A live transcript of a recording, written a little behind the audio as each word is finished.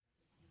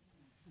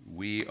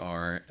We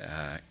are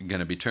going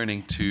to be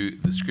turning to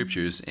the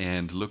scriptures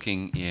and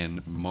looking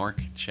in Mark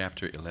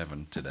chapter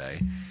 11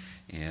 today.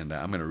 And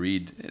I'm going to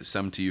read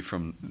some to you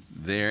from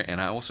there.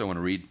 And I also want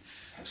to read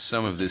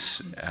some of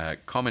this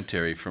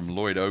commentary from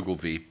Lloyd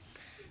Ogilvie,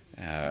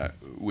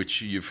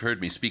 which you've heard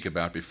me speak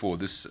about before.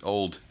 This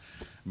old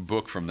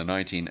book from the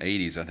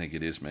 1980s, I think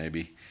it is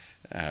maybe.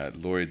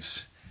 Lloyd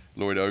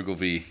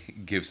Ogilvie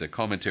gives a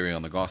commentary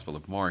on the Gospel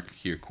of Mark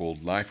here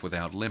called Life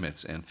Without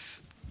Limits. And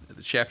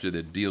the chapter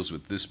that deals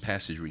with this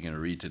passage we're going to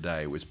read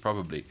today was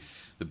probably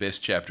the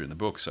best chapter in the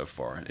book so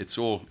far. It's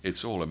all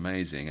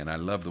amazing, and I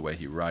love the way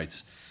he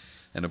writes.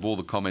 And of all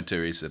the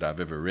commentaries that I've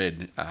ever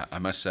read, I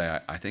must say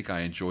I think I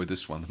enjoy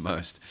this one the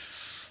most,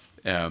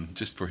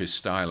 just for his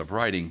style of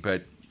writing.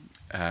 But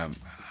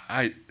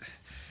I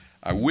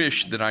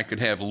wish that I could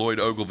have Lloyd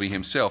Ogilvie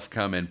himself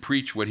come and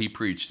preach what he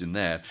preached in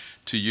that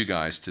to you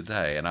guys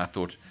today. And I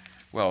thought,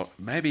 well,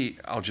 maybe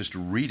I'll just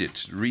read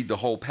the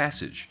whole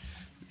passage.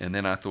 And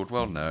then I thought,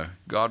 well, no,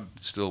 God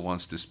still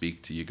wants to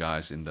speak to you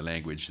guys in the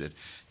language that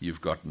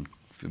you've gotten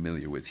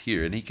familiar with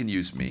here. And he can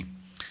use me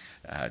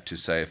to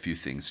say a few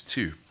things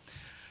too.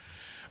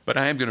 But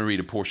I am going to read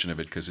a portion of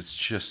it because it's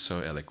just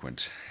so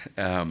eloquent.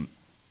 We're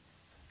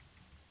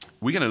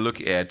going to look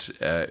at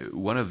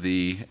one of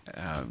the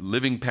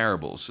living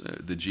parables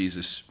that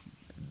Jesus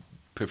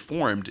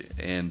performed,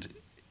 and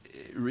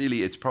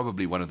really it's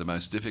probably one of the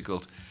most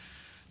difficult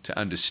to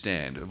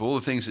understand. Of all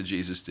the things that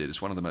Jesus did,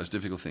 it's one of the most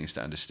difficult things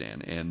to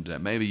understand, and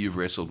maybe you've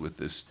wrestled with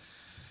this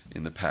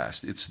in the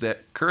past. It's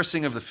that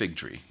cursing of the fig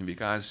tree. Have you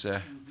guys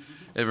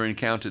ever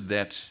encountered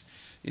that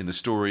in the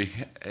story?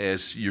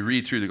 As you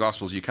read through the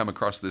Gospels, you come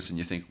across this and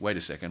you think, wait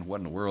a second, what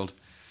in the world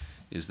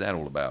is that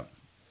all about?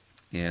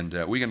 And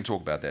we're going to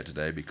talk about that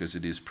today because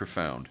it is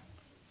profound.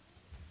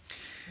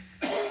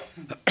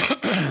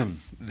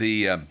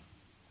 The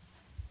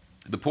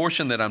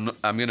portion that I'm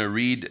going to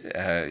read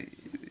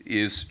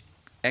is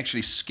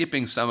actually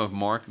skipping some of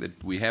Mark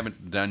that we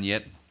haven't done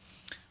yet.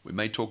 We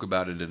may talk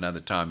about it another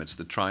time. It's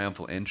the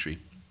triumphal entry.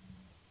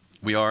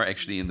 We are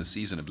actually in the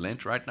season of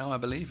Lent right now, I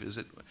believe. Is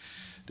it?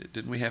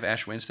 Didn't we have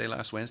Ash Wednesday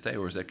last Wednesday,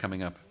 or is that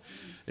coming up?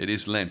 It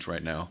is Lent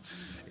right now.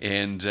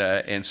 And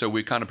so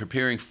we're kind of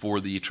preparing for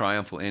the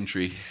triumphal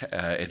entry,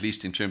 at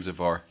least in terms of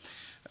our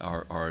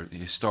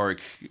historic,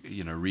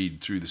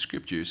 read through the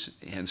scriptures.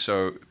 And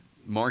so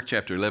Mark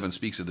chapter 11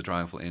 speaks of the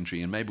triumphal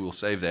entry, and maybe we'll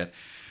save that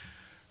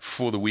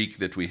for the week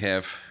that we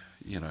have,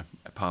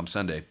 Palm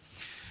Sunday.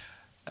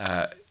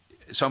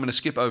 So I'm going to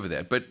skip over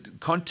that. But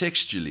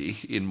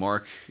contextually, in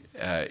Mark,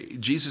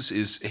 Jesus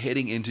is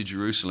heading into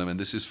Jerusalem, and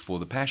this is for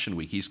the Passion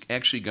Week. He's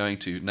actually going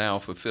to now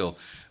fulfill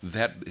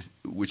that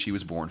which he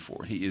was born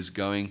for. He is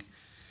going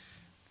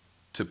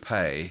to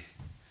pay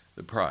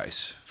the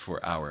price for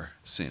our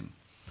sin.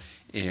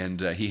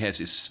 And he has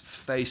his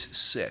face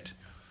set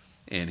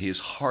and his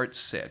heart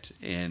set,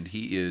 and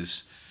he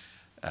is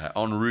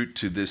en route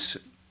to this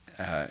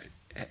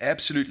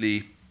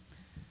absolutely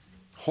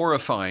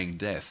horrifying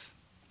death.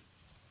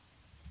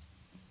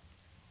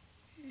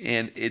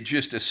 And it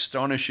just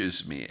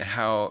astonishes me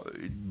how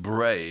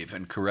brave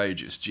and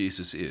courageous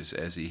Jesus is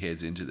as he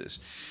heads into this.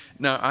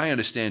 Now, I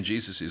understand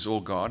Jesus is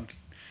all God.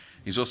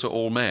 He's also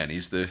all man.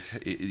 He's the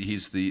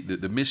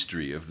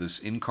mystery of this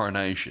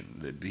incarnation,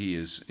 that he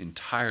is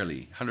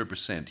entirely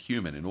 100%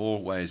 human in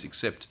all ways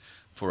except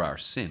for our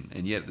sin.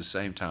 And yet at the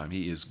same time,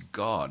 he is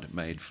God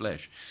made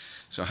flesh.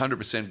 So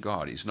 100%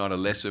 God. He's not a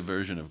lesser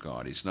version of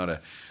God. He's not a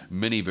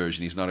mini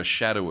version. He's not a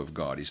shadow of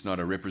God. He's not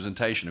a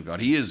representation of God.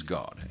 He is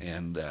God.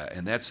 And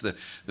that's the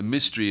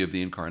mystery of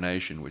the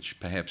incarnation, which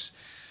perhaps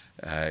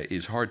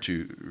is hard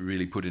to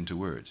really put into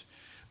words.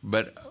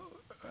 But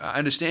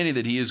understanding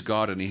that he is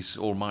God and he's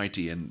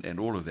almighty and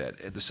all of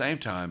that, at the same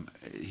time,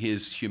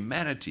 his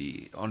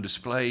humanity on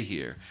display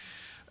here,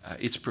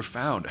 it's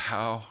profound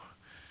how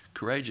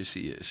courageous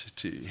he is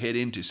to head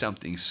into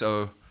something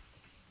so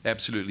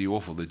absolutely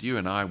awful that you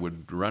and I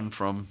would run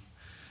from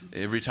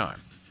every time.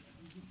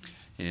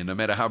 And no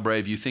matter how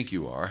brave you think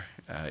you are,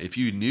 if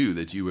you knew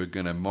that you were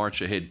going to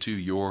march ahead to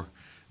your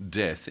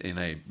death in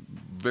a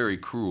very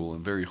cruel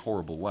and very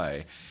horrible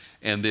way,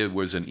 and there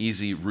was an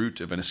easy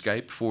route of an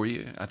escape for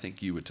you, I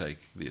think you would take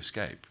the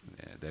escape.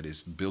 That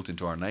is built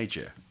into our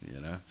nature,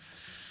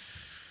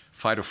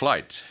 fight or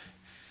flight.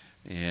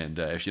 And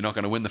if you're not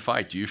going to win the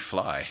fight, you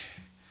fly.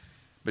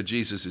 But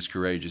Jesus is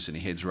courageous, and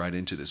he heads right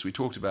into this. We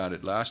talked about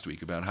it last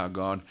week, about how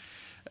God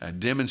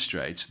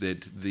demonstrates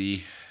that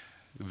the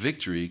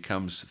victory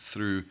comes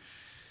through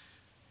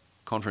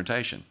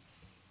confrontation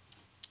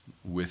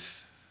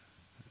with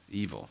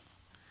evil.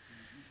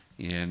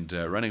 And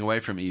running away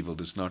from evil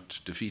does not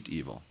defeat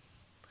evil,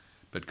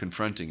 but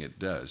confronting it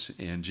does.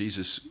 And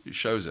Jesus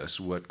shows us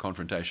what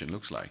confrontation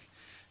looks like.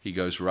 He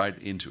goes right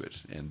into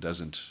it and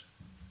doesn't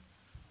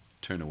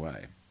turn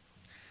away.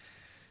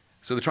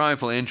 So the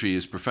triumphal entry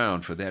is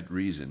profound for that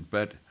reason,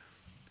 but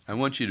I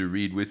want you to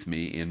read with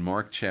me in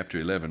Mark chapter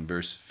 11,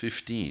 verse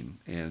 15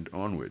 and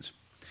onwards.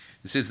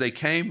 It says, they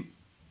came,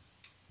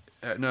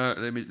 let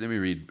me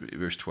read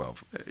verse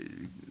 12.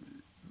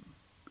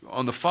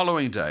 on the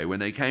following day, when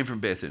they came from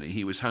Bethany,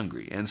 he was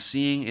hungry, and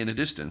seeing in the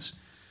distance,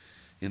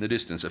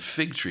 a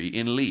fig tree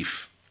in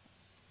leaf,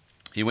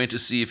 he went to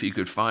see if he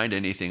could find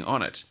anything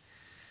on it.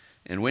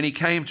 And when he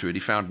came to it, he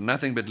found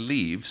nothing but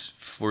leaves,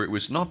 for it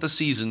was not the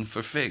season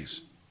for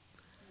figs.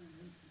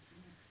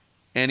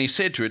 And he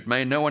said to it,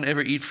 "May no one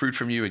ever eat fruit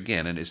from you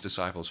again." And his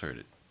disciples heard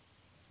it.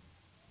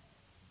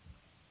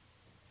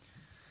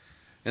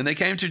 And they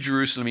came to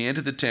Jerusalem. He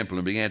entered the temple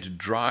and began to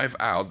drive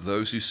out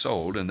those who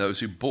sold and those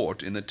who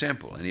bought in the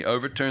temple. And he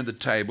overturned the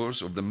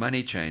tables of the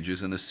money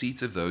changers and the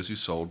seats of those who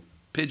sold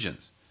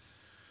pigeons.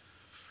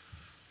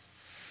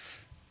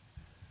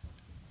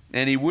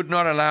 And he would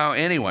not allow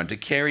anyone to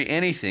carry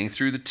anything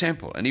through the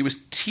temple. And he was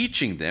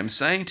teaching them,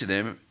 saying to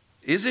them,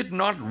 "Is it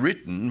not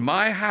written,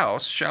 'My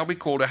house shall be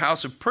called a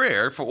house of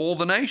prayer for all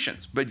the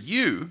nations'? But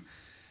you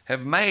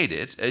have made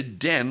it a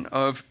den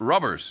of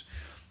robbers."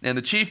 And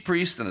the chief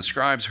priests and the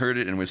scribes heard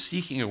it and were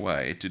seeking a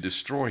way to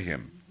destroy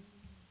him,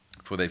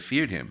 for they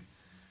feared him,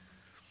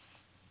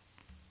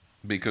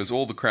 because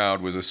all the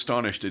crowd was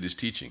astonished at his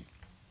teaching.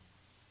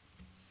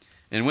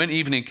 And when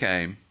evening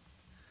came,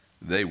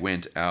 they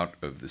went out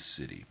of the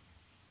city.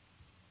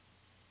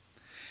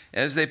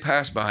 As they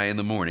passed by in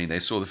the morning, they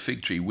saw the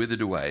fig tree withered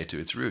away to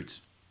its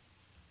roots.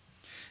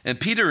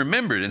 And Peter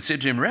remembered and said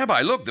to him,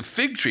 "Rabbi, look, the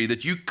fig tree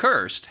that you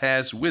cursed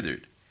has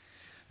withered."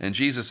 And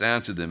Jesus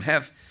answered them,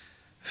 "Have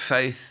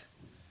faith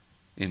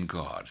in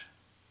God.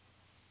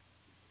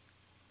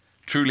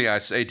 Truly I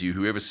say to you,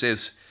 whoever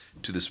says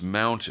to this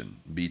mountain,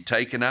 'Be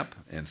taken up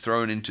and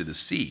thrown into the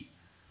sea,'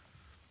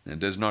 and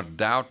does not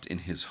doubt in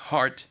his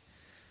heart,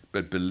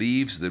 but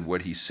believes that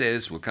what he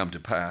says will come to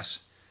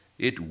pass,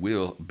 it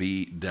will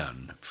be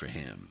done for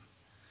him.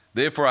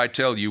 Therefore I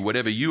tell you,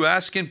 whatever you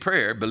ask in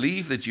prayer,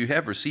 believe that you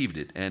have received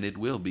it, and it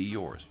will be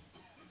yours.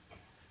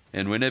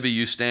 And whenever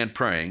you stand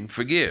praying,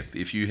 forgive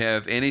if you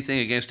have anything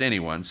against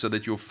anyone, so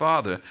that your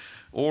Father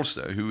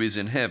also, who is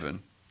in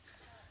heaven,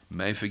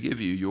 may forgive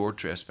you your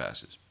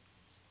trespasses."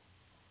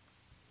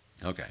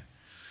 Okay,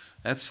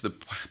 that's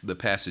the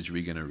passage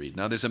we're going to read.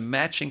 Now, there's a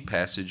matching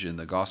passage in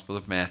the Gospel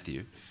of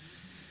Matthew.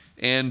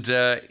 And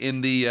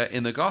in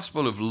the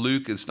Gospel of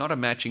Luke, it's not a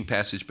matching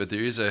passage, but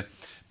there is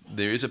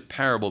a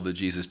parable that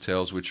Jesus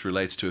tells which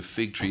relates to a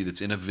fig tree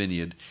that's in a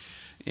vineyard,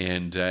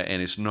 and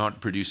it's not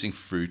producing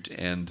fruit,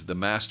 and the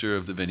master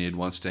of the vineyard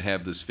wants to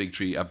have this fig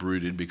tree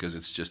uprooted because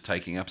it's just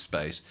taking up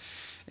space.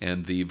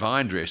 And the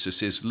vine dresser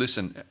says,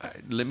 "Listen,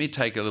 let me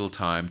take a little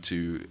time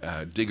to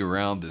dig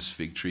around this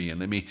fig tree, and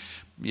let me,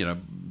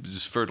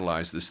 just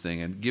fertilize this thing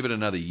and give it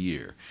another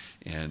year.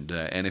 And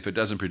if it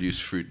doesn't produce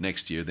fruit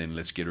next year, then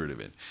let's get rid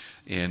of it."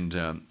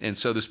 And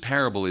so this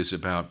parable is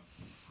about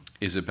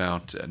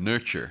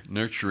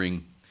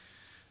nurturing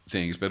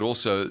things, but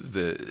also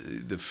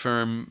the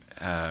firm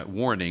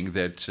warning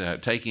that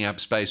taking up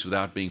space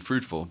without being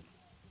fruitful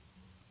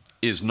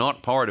is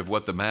not part of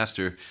what the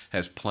master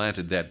has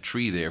planted that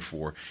tree there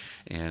for.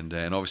 And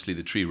obviously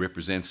the tree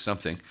represents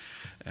something,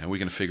 and we're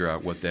going to figure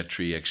out what that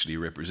tree actually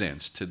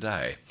represents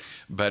today.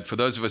 But for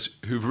those of us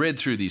who've read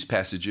through these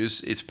passages,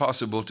 it's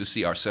possible to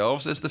see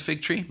ourselves as the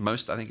fig tree. I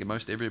think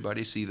most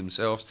everybody see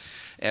themselves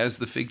as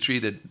the fig tree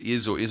that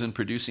is or isn't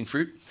producing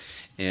fruit.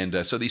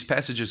 And so these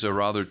passages are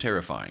rather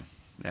terrifying.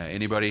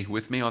 Anybody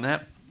with me on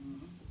that?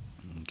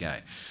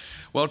 Okay.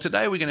 Well,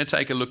 today we're going to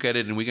take a look at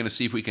it, and we're going to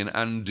see if we can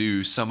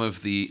undo some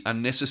of the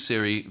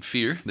unnecessary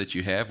fear that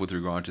you have with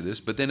regard to this,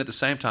 but then at the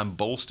same time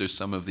bolster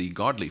some of the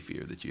godly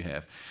fear that you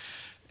have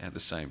at the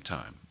same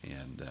time.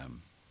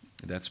 And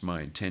that's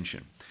my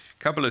intention.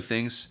 A couple of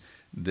things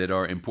that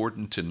are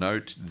important to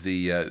note.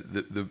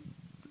 The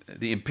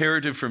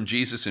imperative from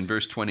Jesus in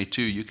verse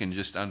 22, you can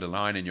just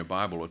underline in your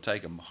Bible or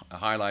take a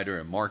highlighter,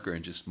 a marker,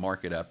 and just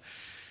mark it up.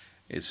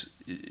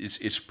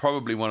 It's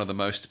probably one of the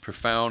most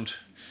profound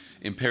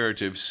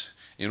imperatives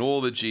in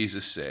all that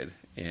Jesus said,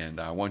 and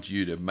I want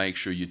you to make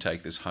sure you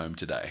take this home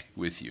today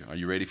with you. Are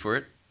you ready for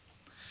it?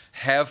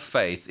 Have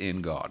faith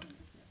in God.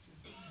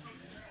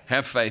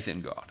 Have faith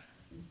in God.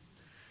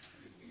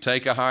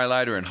 Take a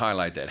highlighter and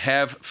highlight that.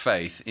 Have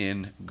faith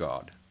in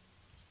God.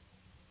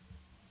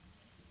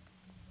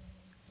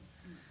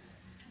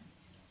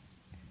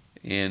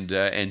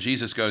 And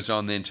Jesus goes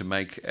on then to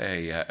make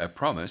a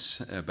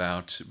promise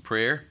about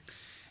prayer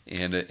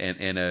and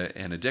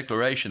a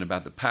declaration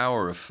about the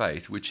power of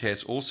faith, which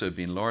has also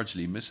been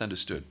largely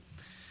misunderstood,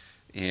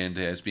 and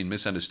has been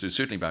misunderstood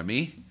certainly by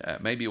me,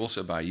 maybe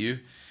also by you,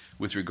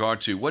 with regard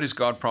to what is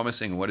God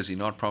promising and what is he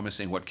not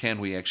promising, what can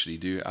we actually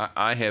do.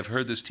 I have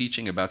heard this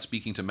teaching about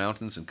speaking to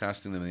mountains and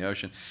casting them in the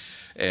ocean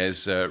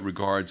as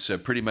regards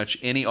pretty much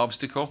any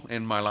obstacle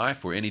in my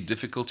life or any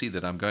difficulty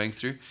that I'm going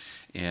through,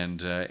 and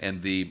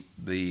the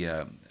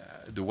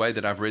way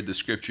that I've read the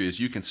scripture is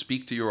you can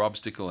speak to your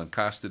obstacle and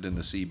cast it in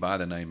the sea by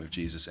the name of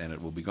Jesus, and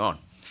it will be gone.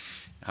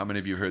 How many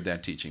of you have heard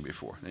that teaching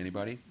before?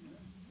 Anybody?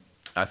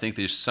 I think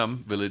there's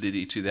some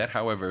validity to that.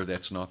 However,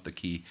 that's not the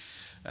key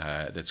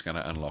that's going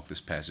to unlock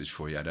this passage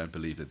for you. I don't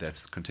believe that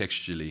that's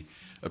contextually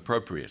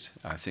appropriate.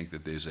 I think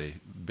that there's a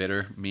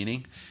better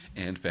meaning,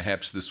 and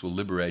perhaps this will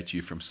liberate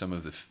you from some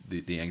of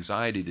the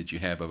anxiety that you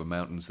have over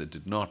mountains that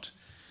did not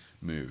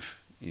move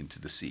into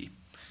the sea.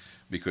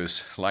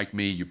 Because, like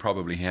me, you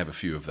probably have a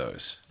few of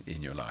those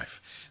in your life.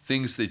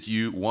 Things that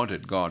you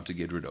wanted God to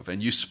get rid of.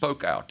 And you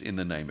spoke out in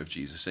the name of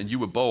Jesus. And you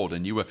were bold.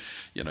 And you were,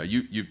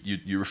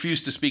 you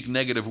refused to speak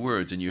negative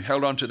words. And you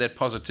held on to that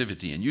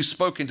positivity. And you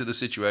spoke into the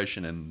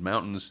situation. And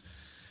mountains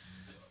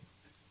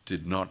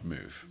did not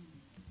move.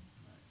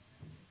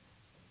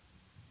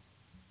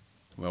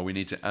 Well, we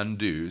need to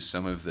undo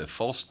some of the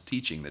false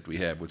teaching that we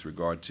have with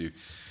regard to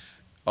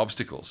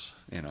obstacles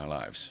in our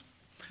lives.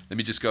 Let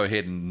me just go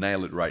ahead and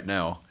nail it right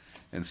now.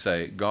 And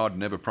say, God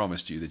never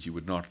promised you that you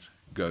would not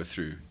go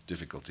through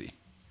difficulty.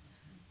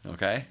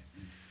 Okay?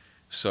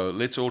 So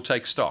let's all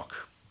take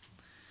stock.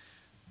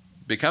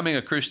 Becoming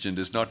a Christian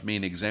does not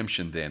mean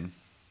exemption then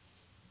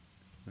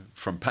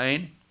from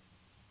pain,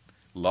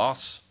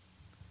 loss,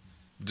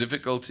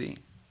 difficulty,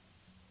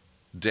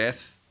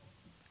 death,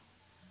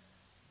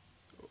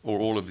 or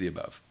all of the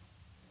above.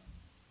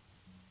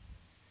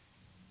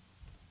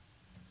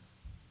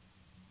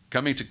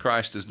 Coming to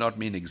Christ does not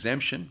mean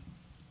exemption,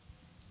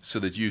 so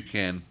that you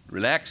can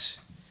relax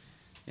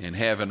and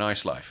have a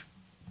nice life.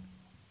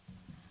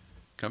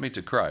 Coming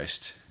to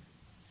Christ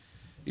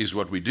is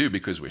what we do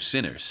because we're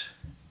sinners.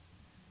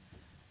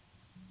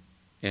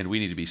 And we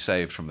need to be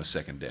saved from the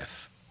second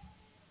death.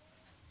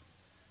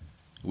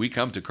 We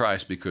come to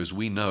Christ because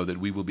we know that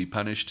we will be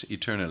punished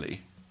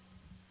eternally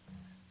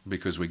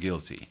because we're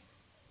guilty.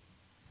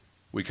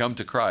 We come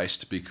to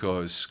Christ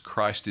because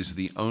Christ is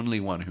the only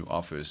one who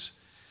offers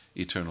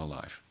eternal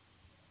life.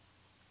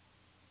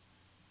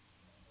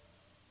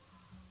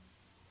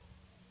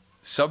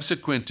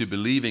 Subsequent to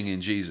believing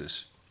in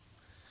Jesus,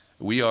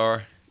 we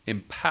are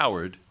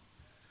empowered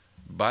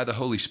by the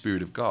Holy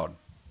Spirit of God.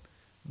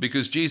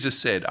 Because Jesus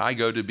said, I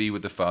go to be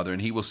with the Father,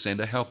 and he will send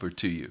a helper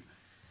to you.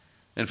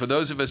 And for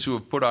those of us who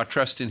have put our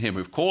trust in him, who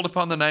have called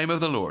upon the name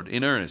of the Lord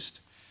in earnest,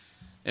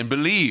 and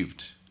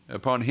believed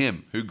upon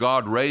him who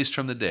God raised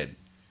from the dead,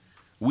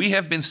 we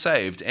have been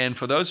saved. And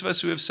for those of us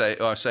who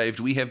are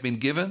saved, we have been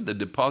given the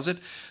deposit,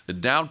 the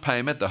down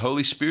payment, the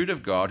Holy Spirit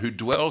of God who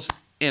dwells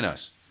in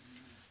us.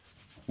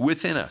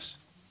 Within us.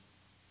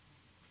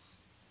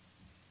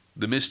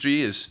 The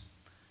mystery is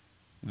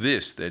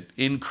this, that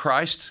in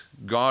Christ,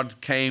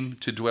 God came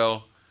to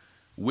dwell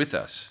with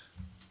us.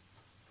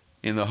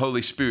 In the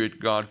Holy Spirit,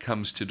 God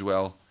comes to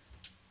dwell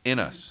in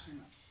us.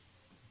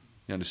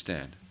 You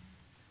understand?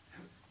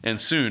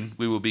 And soon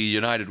we will be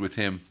united with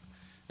him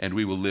and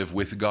we will live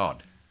with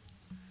God.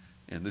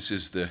 And this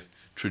is the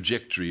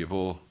trajectory of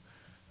all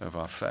of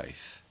our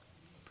faith.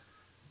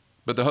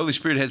 But the Holy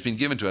Spirit has been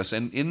given to us,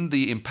 and in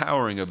the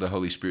empowering of the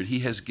Holy Spirit, he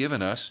has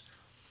given us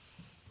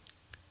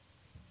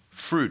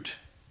fruit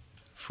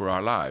for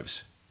our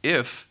lives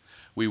if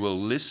we will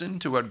listen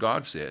to what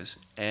God says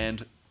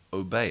and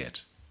obey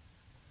it.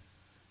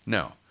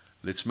 Now,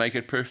 let's make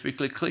it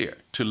perfectly clear.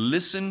 To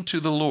listen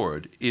to the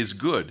Lord is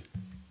good,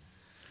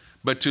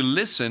 but to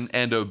listen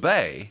and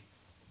obey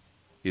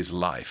is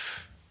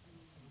life.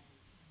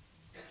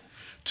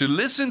 To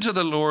listen to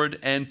the Lord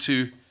and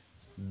to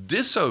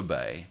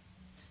disobey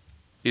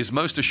is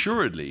most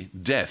assuredly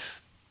death.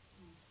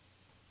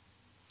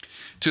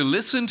 To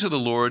listen to the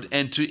Lord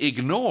and to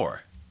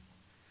ignore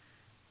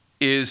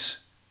is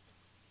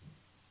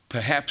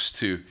perhaps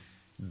to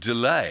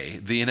delay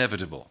the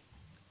inevitable.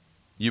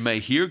 You may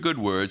hear good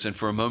words and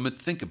for a moment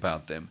think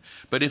about them,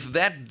 but if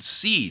that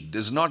seed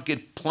does not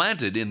get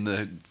planted in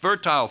the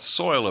fertile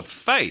soil of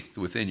faith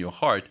within your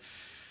heart,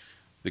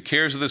 the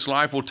cares of this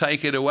life will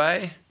take it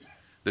away.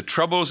 The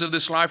troubles of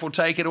this life will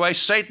take it away.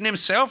 Satan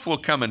himself will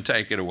come and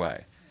take it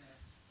away.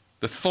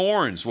 The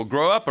thorns will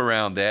grow up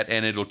around that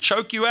and it'll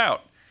choke you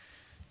out.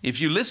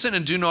 If you listen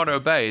and do not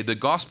obey, the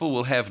gospel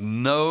will have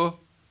no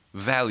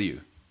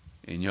value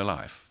in your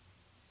life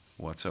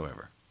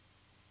whatsoever.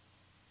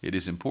 It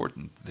is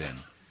important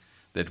then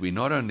that we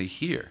not only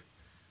hear,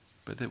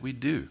 but that we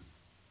do.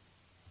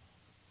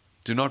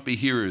 Do not be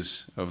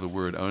hearers of the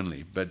word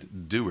only,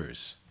 but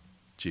doers,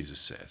 Jesus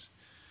says.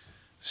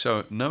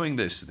 So knowing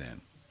this then,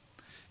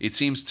 it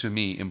seems to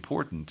me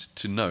important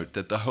to note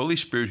that the Holy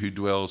Spirit who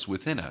dwells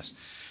within us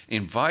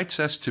invites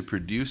us to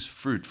produce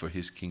fruit for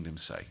his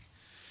kingdom's sake.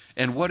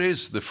 And what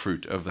is the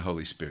fruit of the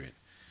Holy Spirit?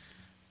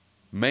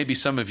 Maybe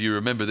some of you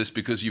remember this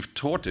because you've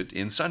taught it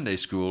in Sunday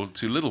school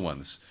to little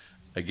ones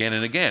again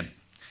and again.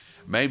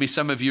 Maybe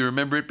some of you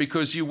remember it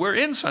because you were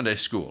in Sunday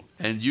school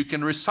and you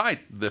can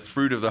recite the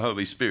fruit of the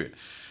Holy Spirit.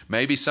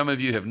 Maybe some of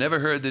you have never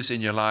heard this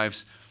in your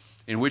lives,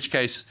 in which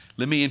case,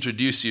 let me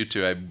introduce you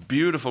to a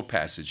beautiful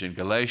passage in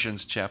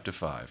Galatians chapter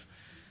 5.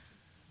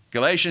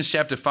 Galatians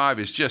chapter 5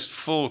 is just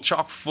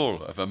chock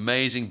full of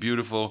amazing,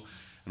 beautiful,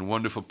 and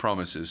wonderful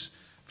promises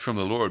from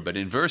the Lord. But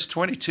in verse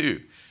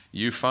 22,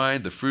 you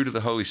find the fruit of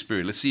the Holy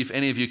Spirit. Let's see if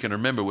any of you can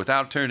remember,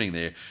 without turning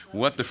there,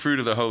 what the fruit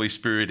of the Holy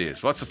Spirit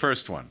is. What's the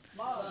first one?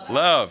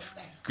 Love.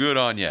 Good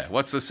on you.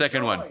 What's the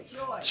second one?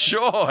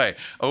 Joy.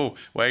 Oh,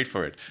 wait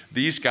for it.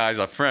 These guys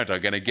up front are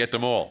going to get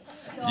them all.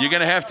 You're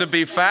going to have to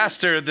be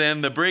faster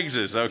than the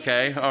Briggses,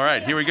 okay? All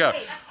right, here we go.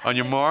 On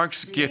your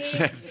marks, get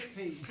set.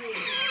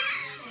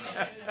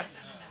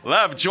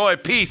 Love, joy,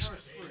 peace,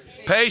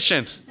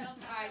 patience,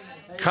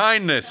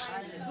 kindness,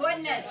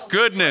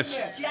 goodness,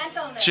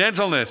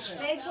 gentleness,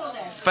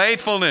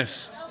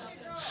 faithfulness,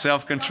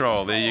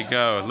 self-control. There you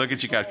go. Look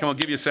at you guys. Come on,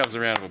 give yourselves a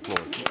round of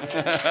applause.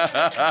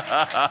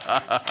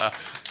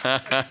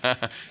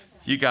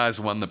 You guys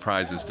won the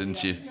prizes,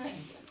 didn't you?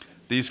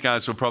 These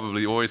guys were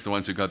probably always the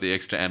ones who got the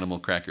extra animal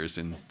crackers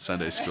in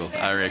Sunday school,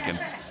 I reckon.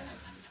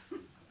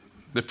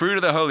 The fruit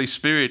of the Holy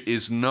Spirit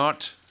is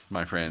not,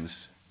 my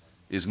friends,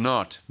 is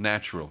not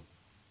natural.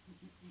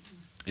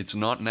 It's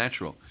not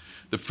natural.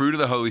 The fruit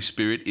of the Holy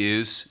Spirit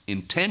is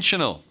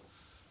intentional.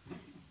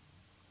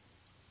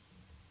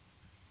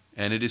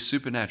 And it is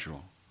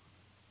supernatural.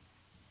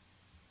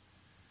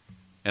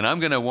 And I'm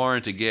going to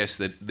warrant a guess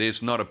that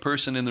there's not a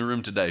person in the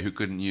room today who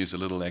couldn't use a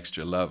little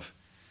extra love,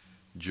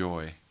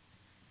 joy,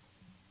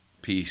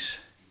 peace,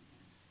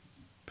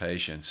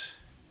 patience,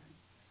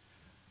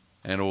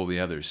 and all the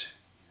others.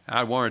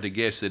 I warrant a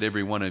guess that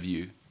every one of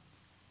you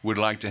would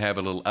like to have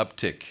a little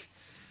uptick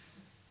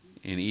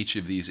in each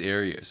of these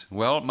areas.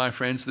 Well, my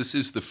friends, this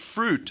is the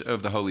fruit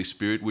of the Holy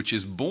Spirit, which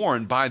is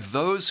born by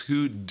those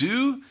who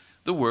do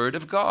the Word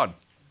of God.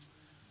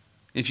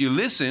 If you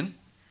listen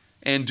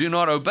and do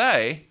not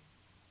obey,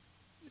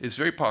 it's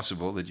very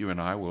possible that you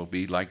and I will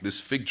be like this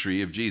fig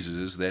tree of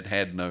Jesus's that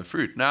had no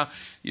fruit. Now,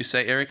 you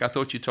say, Eric, I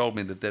thought you told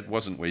me that that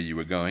wasn't where you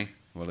were going.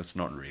 Well, it's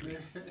not really.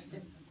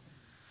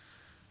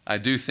 I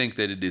do think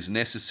that it is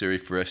necessary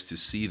for us to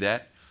see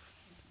that.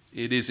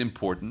 It is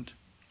important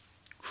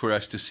for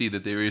us to see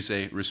that there is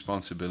a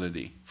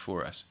responsibility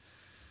for us.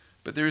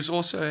 But there is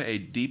also a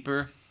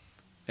deeper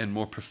and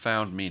more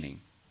profound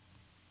meaning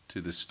to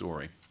this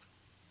story.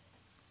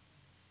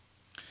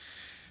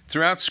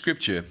 Throughout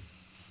Scripture,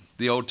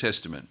 the Old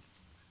Testament,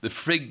 the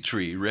fig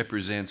tree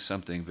represents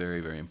something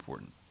very, very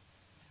important.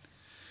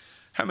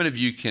 How many of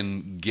you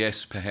can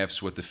guess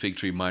perhaps what the fig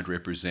tree might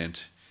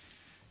represent?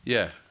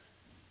 Yeah.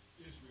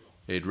 Israel.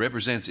 It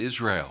represents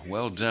Israel.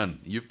 Well done.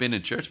 You've been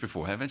in church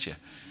before, haven't you?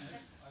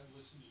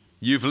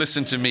 You've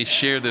listened to me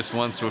share this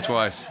once or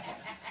twice.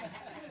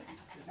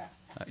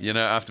 You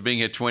know, after being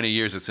here 20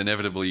 years, it's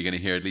inevitable you're going to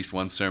hear at least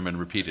one sermon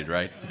repeated,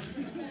 right?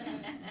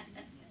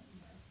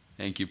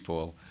 Thank you,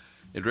 Paul.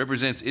 It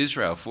represents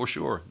Israel, for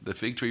sure. The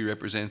fig tree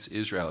represents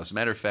Israel. As a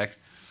matter of fact,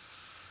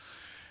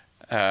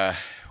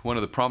 one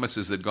of the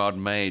promises that God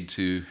made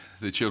to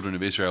the children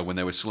of Israel when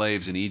they were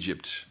slaves in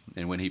Egypt,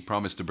 and when he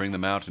promised to bring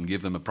them out and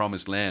give them a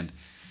promised land,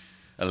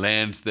 a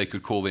land they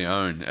could call their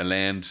own, a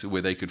land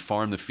where they could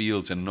farm the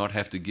fields and not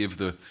have to give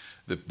the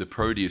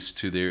produce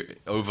to their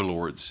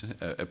overlords,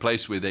 a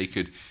place where they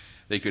could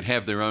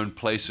have their own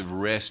place of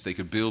rest, they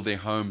could build their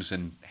homes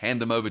and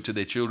hand them over to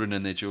their children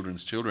and their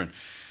children's children.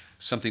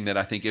 Something that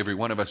I think every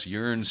one of us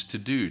yearns to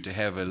do, to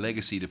have a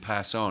legacy to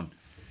pass on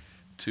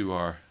to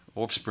our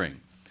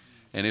offspring.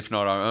 And if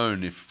not our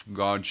own, if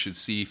God should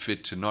see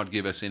fit to not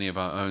give us any of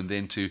our own,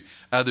 then to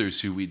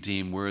others who we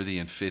deem worthy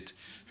and fit,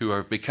 who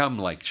have become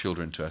like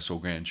children to us or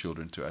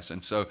grandchildren to us.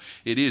 And so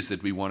it is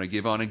that we want to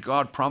give on. And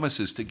God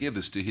promises to give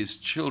this to his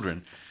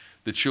children,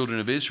 the children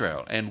of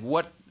Israel. And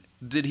what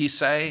did he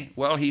say?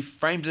 Well, he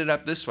framed it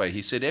up this way.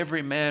 He said,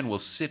 every man will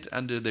sit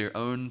under their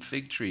own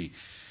fig tree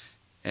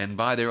and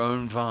by their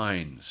own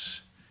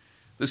vines.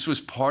 This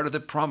was part of the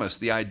promise.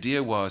 The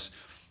idea was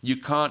you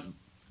can't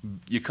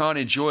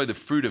enjoy the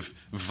fruit of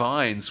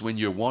vines when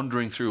you're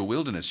wandering through a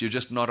wilderness. You're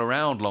just not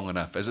around long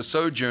enough. As a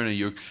sojourner,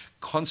 you're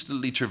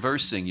constantly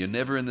traversing. You're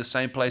never in the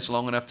same place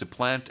long enough to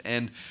plant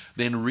and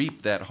then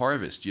reap that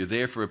harvest. You're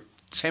there for a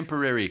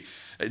temporary,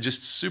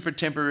 just super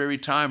temporary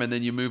time, and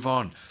then you move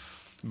on.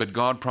 But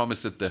God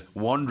promised that the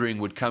wandering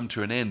would come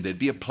to an end. There'd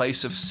be a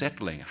place of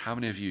settling. How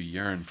many of you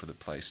yearn for the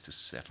place to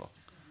settle?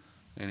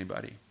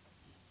 Anybody?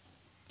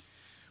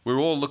 We're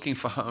all looking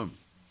for home.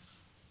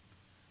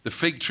 The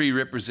fig tree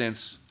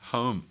represents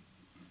home.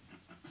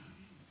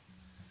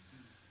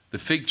 The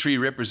fig tree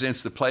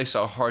represents the place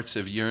our hearts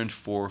have yearned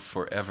for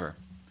forever.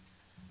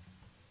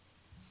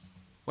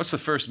 What's the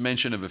first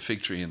mention of a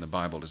fig tree in the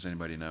Bible? Does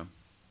anybody know?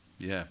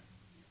 Yeah.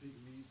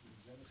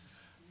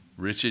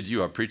 Richard,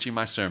 you are preaching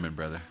my sermon,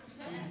 brother.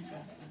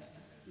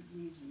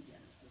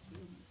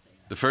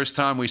 The first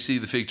time we see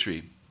the fig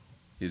tree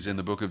is in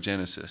the book of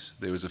Genesis.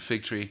 There was a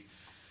fig tree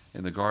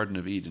in the Garden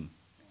of Eden.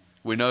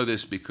 We know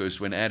this because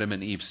when Adam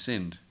and Eve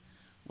sinned,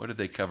 what did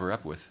they cover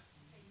up with?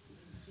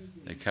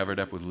 They covered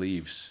up with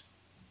leaves.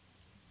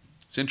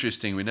 It's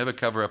interesting, we never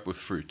cover up with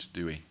fruit,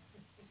 do we?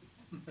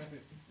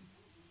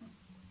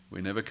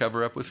 We never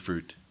cover up with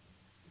fruit.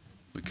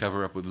 We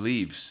cover up with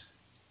leaves.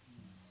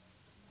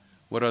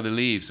 What are the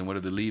leaves and what do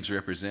the leaves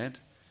represent?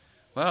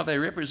 Well, they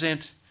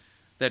represent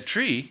that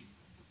tree.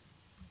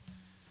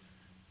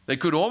 They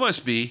could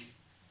almost be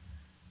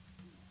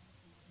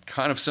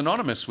kind of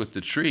synonymous with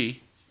the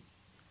tree.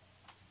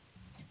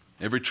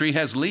 Every tree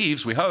has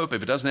leaves, we hope.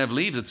 If it doesn't have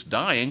leaves, it's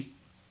dying.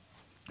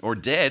 or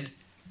dead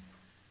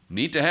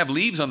need to have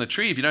leaves on the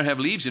tree. If you don't have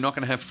leaves, you're not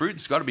going to have fruit.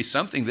 There's got to be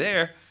something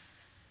there.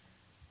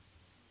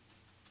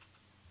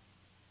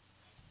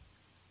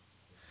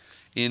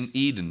 In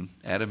Eden,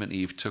 Adam and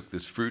Eve took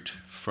this fruit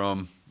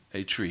from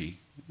a tree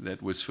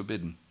that was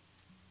forbidden.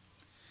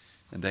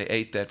 And they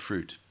ate that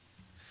fruit.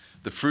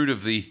 The fruit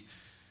of the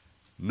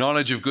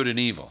knowledge of good and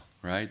evil,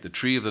 right? The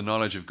tree of the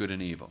knowledge of good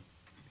and evil.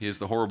 Here's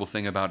the horrible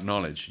thing about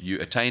knowledge. You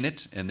attain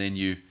it and then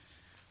you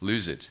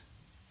lose it.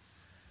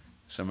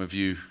 Some of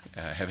you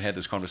have had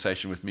this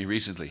conversation with me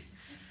recently.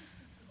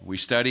 We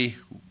study,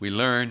 we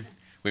learn,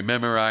 we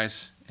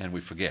memorize, and we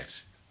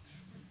forget.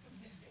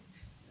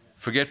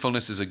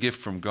 Forgetfulness is a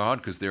gift from God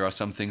because there are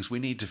some things we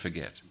need to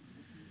forget.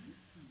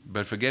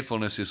 But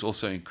forgetfulness is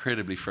also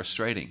incredibly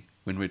frustrating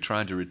when we're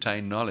trying to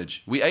retain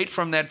knowledge. We ate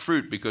from that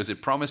fruit because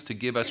it promised to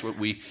give us what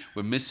we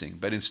were missing.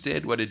 But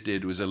instead what it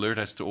did was alert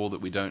us to all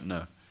that we don't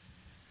know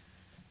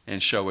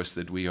and show us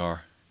that we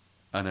are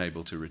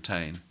unable to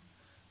retain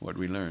what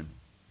we learn.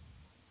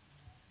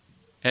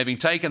 Having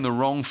taken the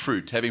wrong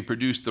fruit, having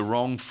produced the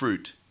wrong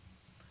fruit,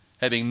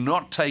 having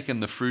not taken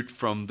the fruit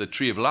from the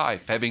tree of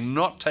life, having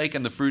not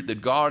taken the fruit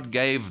that God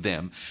gave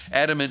them,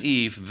 Adam and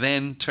Eve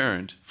then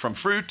turned from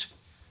fruit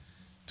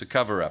to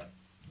cover up.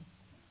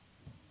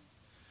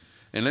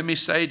 And let me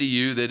say to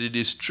you that it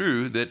is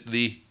true that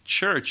the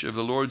church of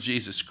the Lord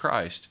Jesus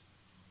Christ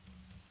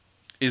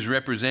is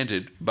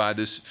represented by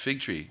this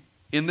fig tree.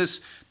 In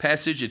this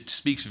passage, it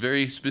speaks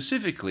very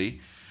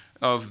specifically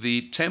of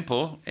the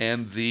temple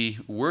and the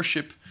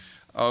worship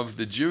of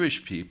the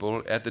Jewish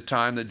people at the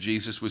time that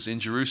Jesus was in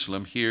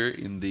Jerusalem here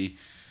in the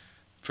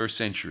first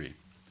century.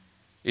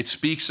 It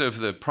speaks of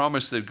the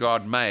promise that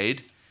God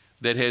made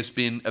that has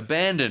been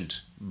abandoned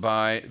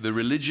by the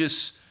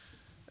religious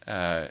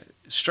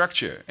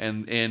structure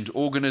and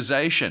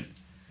organization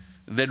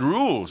that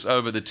rules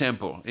over the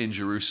temple in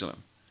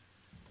Jerusalem.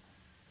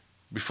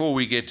 Before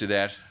we get to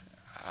that,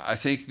 I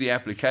think the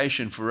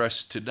application for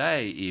us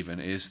today even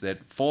is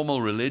that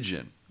formal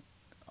religion,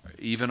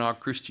 even our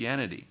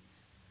Christianity,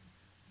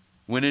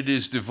 when it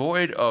is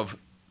devoid of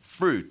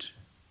fruit,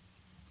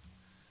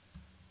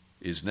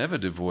 is never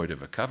devoid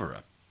of a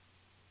cover-up.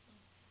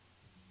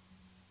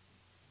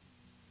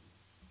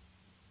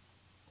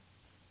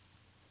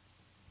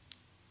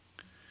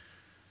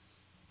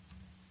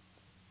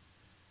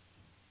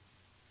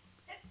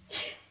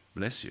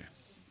 Bless you.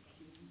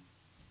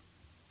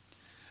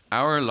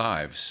 Our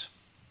lives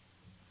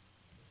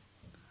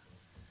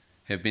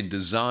have been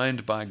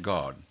designed by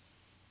God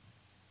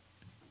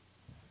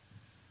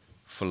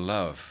for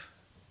love,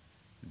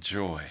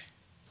 joy,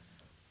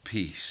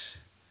 peace,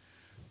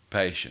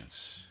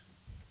 patience,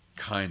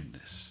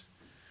 kindness,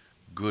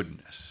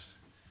 goodness,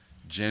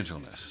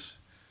 gentleness,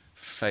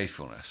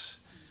 faithfulness,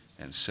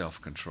 and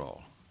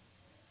self-control.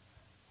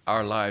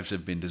 Our lives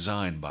have been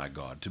designed by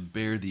God to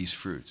bear these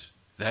fruits.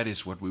 That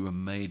is what we were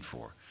made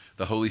for.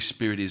 The Holy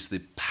Spirit is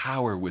the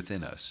power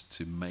within us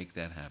to make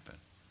that happen.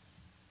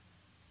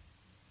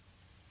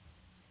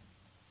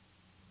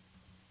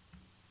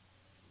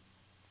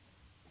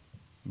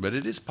 But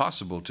it is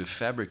possible to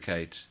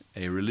fabricate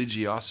a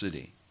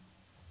religiosity.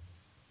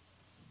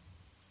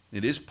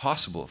 It is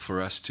possible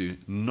for us to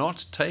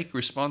not take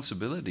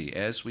responsibility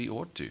as we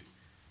ought to,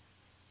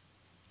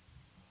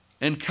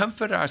 and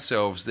comfort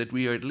ourselves that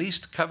we are at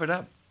least covered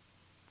up.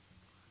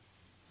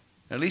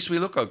 At least we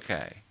look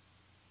okay.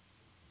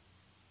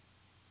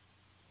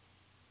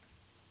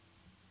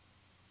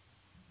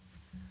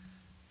 I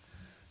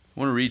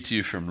want to read to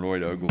you from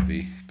Lloyd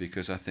Ogilvie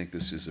because I think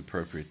this is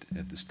appropriate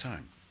at this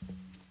time.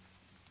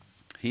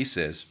 He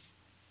says,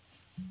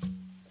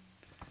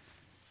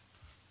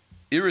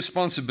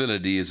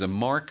 irresponsibility is a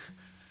mark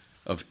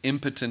of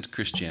impotent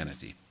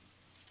Christianity.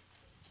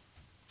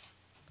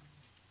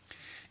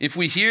 If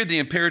we hear the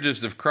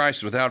imperatives of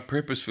Christ without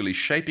purposefully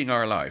shaping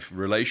our life,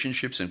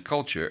 relationships, and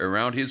culture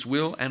around His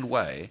will and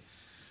way,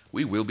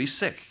 we will be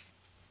sick.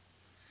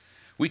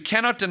 We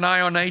cannot deny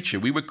our nature.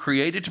 We were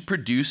created to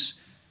produce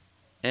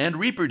and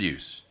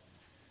reproduce.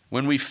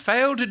 When we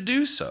fail to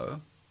do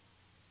so,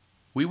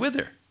 we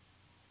wither.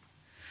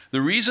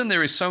 The reason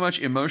there is so much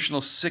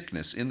emotional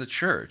sickness in the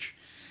church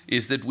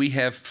is that we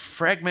have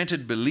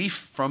fragmented belief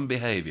from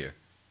behavior.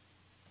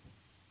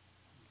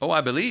 Oh,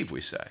 I believe,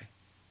 we say.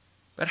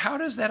 But how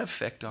does that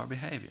affect our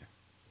behavior?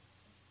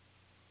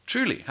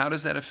 Truly, how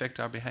does that affect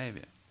our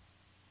behavior?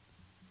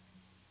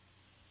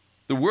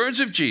 The words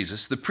of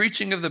Jesus, the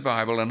preaching of the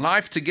Bible, and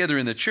life together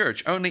in the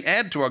church only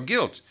add to our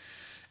guilt.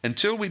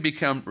 Until we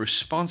become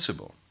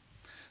responsible,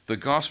 the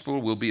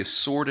gospel will be a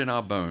sword in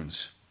our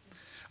bones.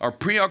 Our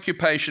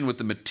preoccupation with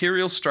the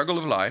material struggle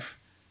of life,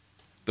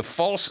 the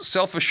false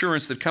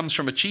self-assurance that comes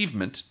from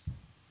achievement,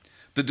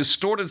 the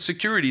distorted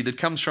security that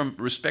comes from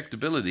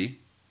respectability,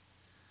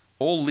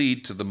 all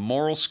lead to the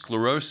moral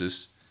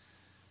sclerosis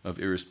of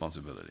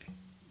irresponsibility.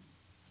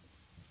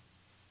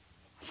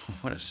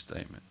 What a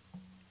statement.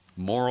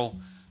 Moral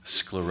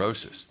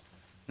sclerosis.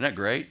 Isn't that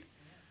great?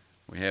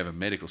 We have a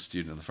medical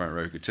student in the front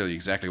row who could tell you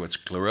exactly what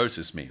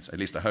sclerosis means. At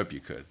least I hope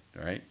you could,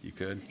 all right? You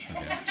could?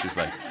 Okay. She's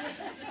like,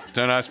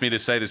 Don't ask me to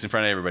say this in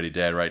front of everybody,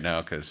 Dad, right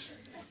now, because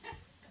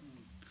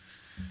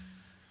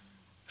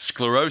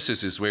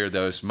sclerosis is where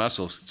those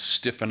muscles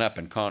stiffen up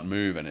and can't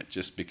move, and it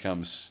just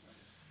becomes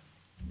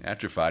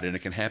atrophied, and it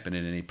can happen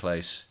in any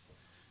place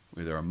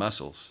where there are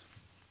muscles.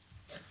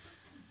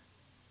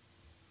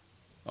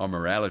 Our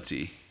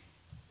morality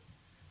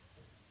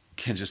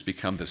can just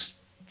become this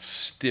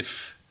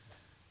stiff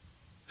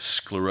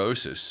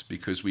sclerosis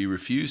because we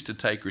refuse to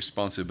take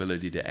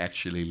responsibility to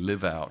actually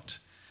live out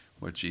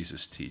what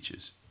Jesus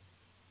teaches.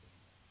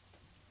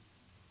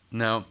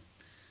 Now,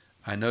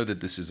 I know that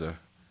this is a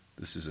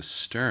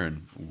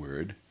stern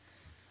word,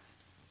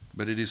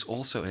 but it is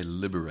also a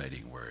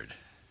liberating word,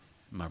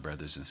 my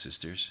brothers and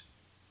sisters.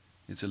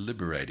 It's a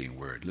liberating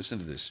word. Listen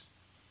to this.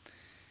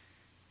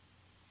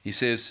 He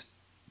says,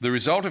 the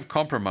result is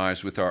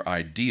compromise with our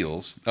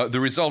ideals. Let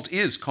me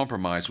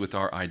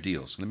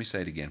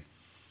say it again.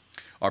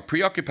 Our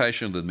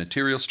preoccupation with the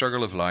material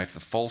struggle of life,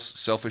 the false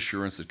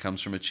self-assurance that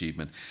comes from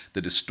achievement,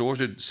 the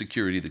distorted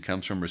security that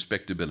comes from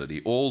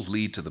respectability, all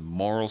lead to the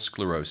moral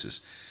sclerosis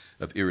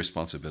of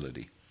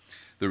irresponsibility.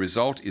 The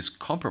result is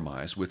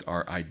compromise with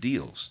our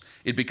ideals.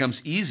 It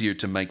becomes easier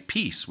to make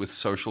peace with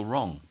social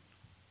wrong,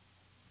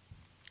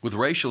 with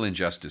racial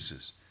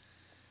injustices,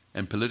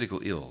 and political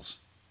ills.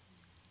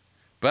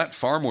 But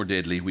far more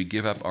deadly, we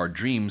give up our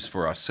dreams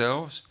for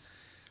ourselves,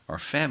 our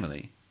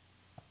family,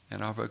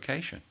 and our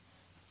vocation.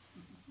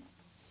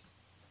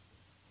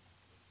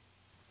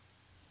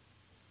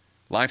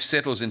 Life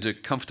settles into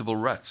comfortable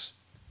ruts.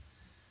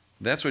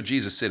 That's what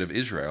Jesus said of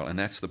Israel, and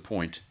that's the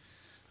point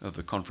of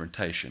the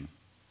confrontation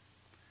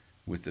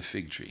with the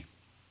fig tree.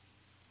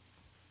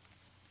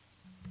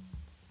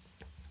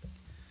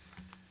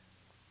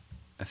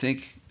 I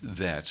think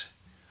that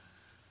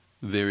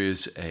there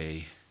is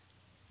an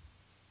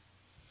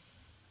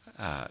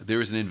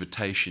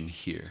invitation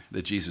here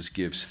that Jesus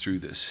gives through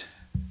this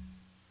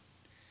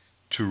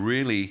to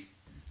really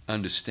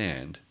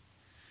understand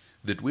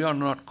that we are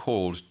not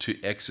called to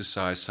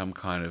exercise some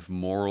kind of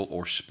moral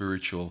or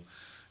spiritual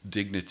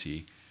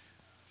dignity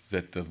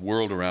that the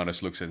world around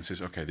us looks at and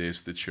says, okay, there's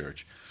the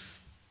church.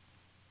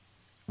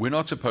 We're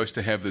not supposed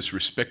to have this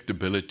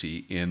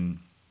respectability in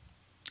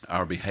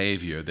our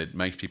behavior that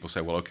makes people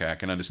say, well, okay, I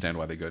can understand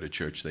why they go to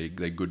church. They're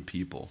good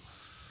people.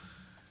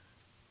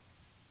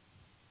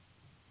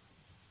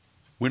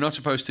 We're not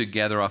supposed to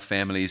gather our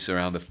families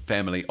around the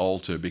family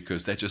altar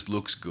because that just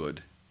looks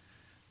good.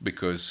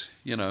 Because,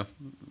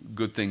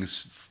 good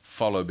things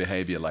follow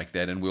behavior like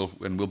that, and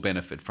we'll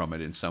benefit from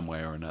it in some way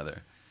or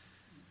another.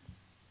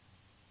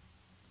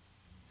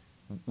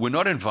 We're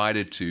not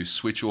invited to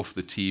switch off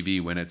the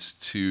TV when it's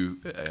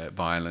too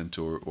violent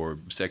or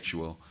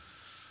sexual,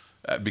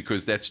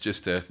 because that's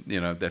just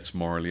that's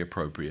morally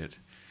appropriate,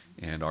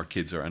 and our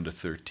kids are under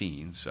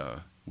 13, so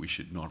we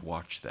should not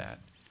watch that.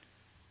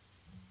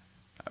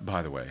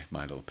 By the way,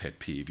 my little pet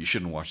peeve: you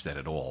shouldn't watch that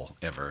at all,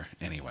 ever,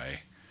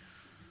 anyway.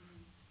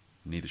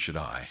 Neither should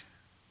I.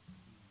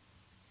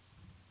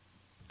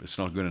 If it's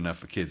not good enough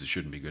for kids, it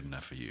shouldn't be good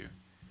enough for you.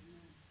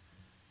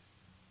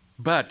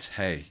 But,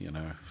 hey,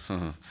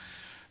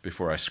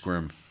 before I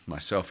squirm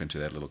myself into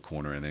that little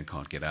corner and then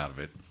can't get out of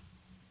it,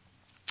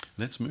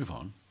 let's move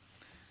on.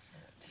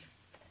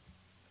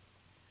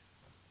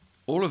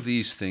 All of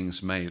these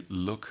things may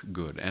look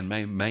good and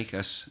may make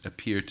us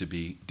appear to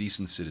be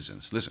decent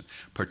citizens. Listen,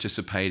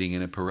 participating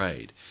in a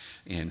parade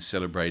and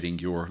celebrating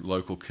your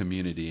local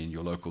community in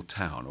your local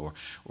town,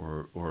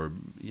 or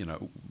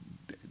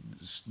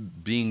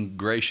being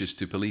gracious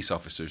to police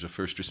officers or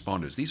first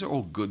responders. These are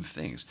all good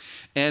things,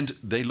 and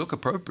they look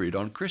appropriate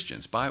on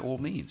Christians by all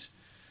means.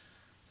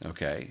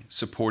 Okay,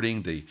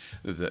 supporting the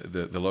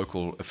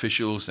local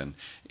officials and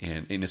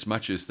in as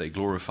much as they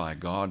glorify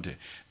God,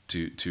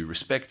 to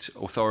respect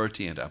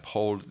authority and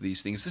uphold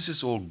these things. This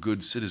is all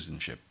good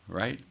citizenship,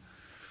 right?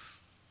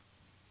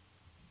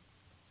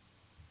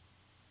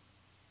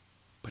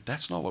 But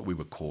that's not what we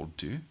were called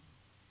to.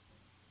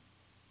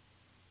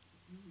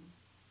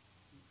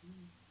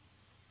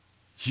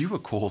 You were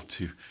called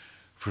to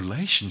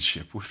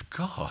relationship with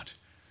God.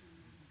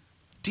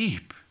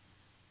 Deep,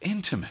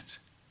 intimate,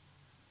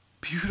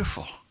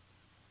 beautiful.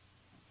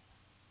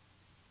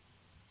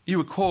 You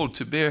were called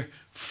to bear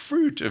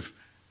fruit of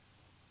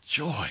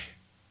joy.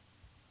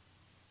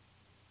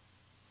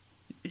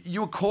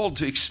 You were called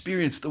to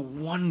experience the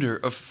wonder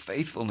of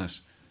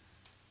faithfulness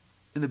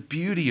and the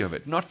beauty of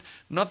it, not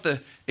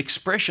the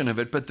expression of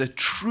it, but the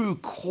true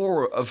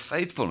core of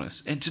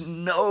faithfulness, and to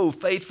know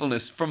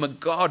faithfulness from a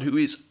God who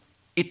is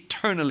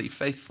eternally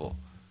faithful.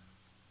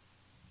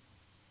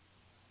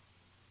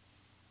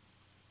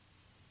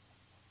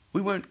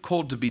 We weren't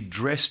called to be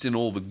dressed in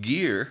all the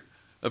gear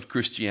of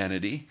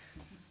Christianity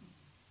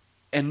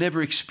and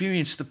never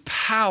experience the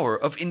power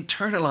of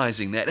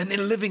internalizing that and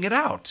then living it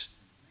out.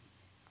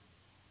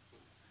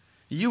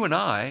 You and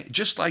I,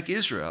 just like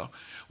Israel,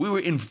 we were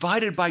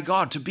invited by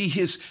God to be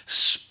His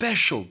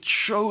special,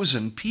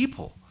 chosen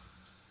people,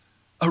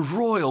 a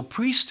royal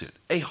priesthood,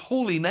 a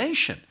holy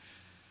nation.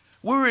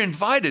 We were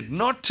invited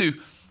not to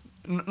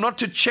not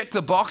to check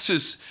the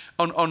boxes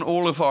on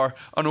all of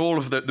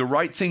the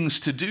right things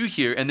to do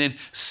here, and then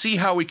see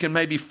how we can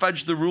maybe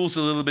fudge the rules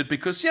a little bit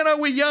because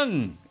we're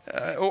young,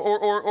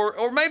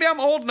 or maybe I'm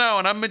old now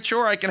and I'm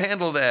mature, I can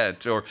handle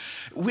that. Or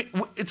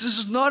this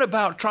is not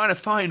about trying to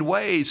find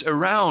ways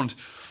around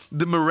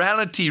the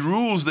morality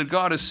rules that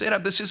God has set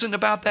up. This isn't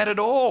about that at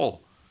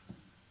all.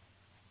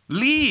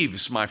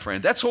 Leaves, my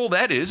friend, that's all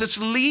that is. It's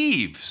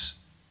leaves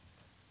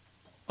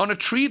on a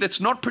tree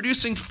that's not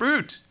producing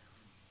fruit.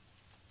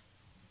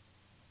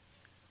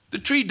 The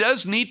tree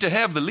does need to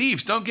have the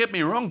leaves, don't get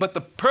me wrong, but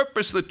the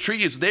purpose the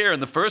tree is there in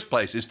the first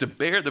place is to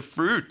bear the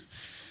fruit.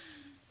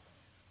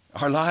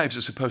 Our lives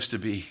are supposed to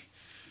be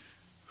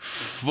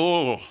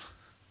full,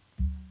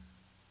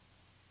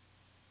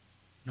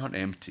 not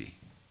empty.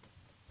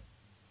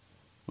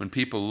 When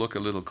people look a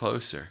little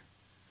closer,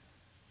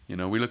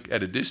 we look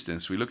at a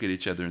distance, we look at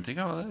each other and think,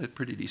 oh, that's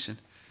pretty decent.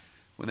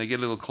 When they get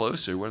a little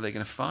closer, what are they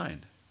going to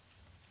find?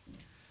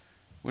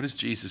 What is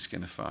Jesus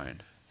going to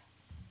find?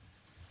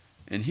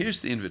 And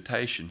here's the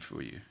invitation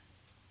for you.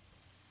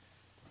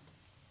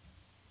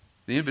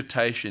 The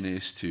invitation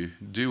is to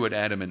do what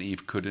Adam and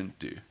Eve couldn't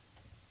do.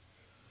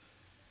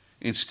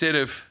 Instead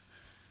of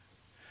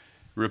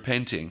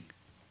repenting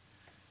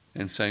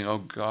and saying, oh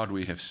God,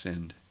 we have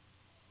sinned,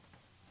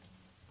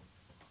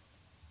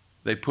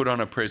 they put on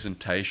a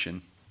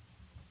presentation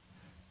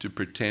to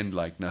pretend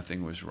like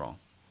nothing was wrong.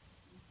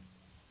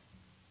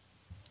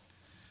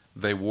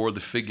 They wore the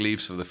fig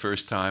leaves for the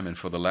first time, and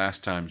for the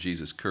last time,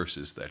 Jesus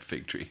curses that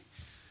fig tree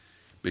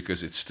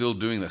because it's still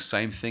doing the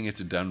same thing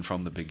it's done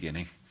from the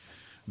beginning.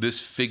 This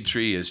fig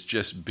tree has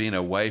just been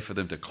a way for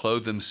them to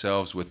clothe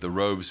themselves with the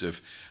robes of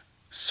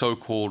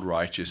so-called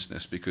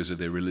righteousness because of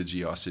their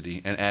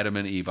religiosity, and Adam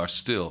and Eve are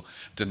still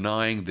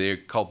denying their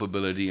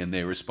culpability and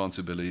their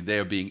responsibility. They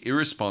are being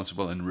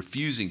irresponsible and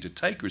refusing to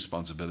take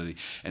responsibility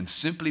and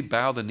simply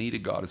bow the knee to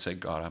God and say,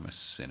 God, I'm a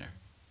sinner.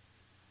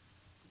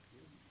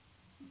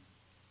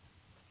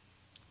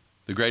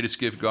 The greatest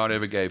gift God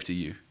ever gave to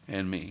you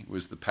and me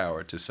was the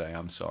power to say,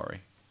 I'm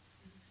sorry.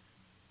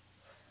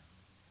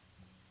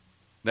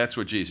 That's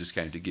what Jesus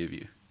came to give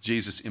you.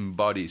 Jesus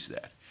embodies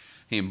that.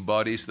 He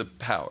embodies the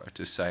power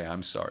to say,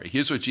 I'm sorry.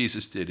 Here's what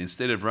Jesus did.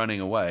 Instead of running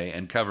away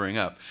and covering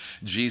up,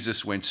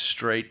 Jesus went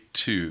straight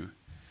to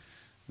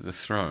the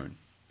throne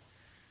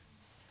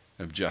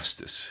of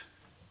justice.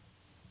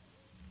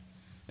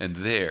 And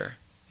there,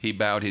 he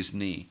bowed his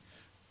knee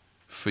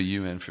for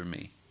you and for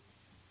me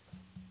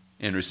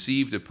and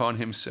received upon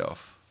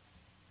himself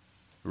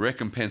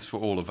recompense for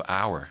all of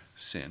our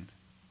sin.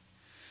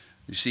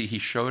 You see, he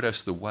showed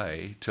us the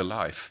way to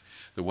life.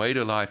 The way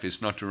to life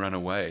is not to run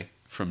away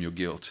from your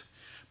guilt,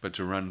 but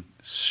to run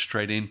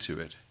straight into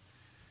it,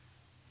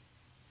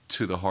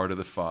 to the heart of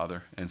the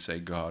Father, and say,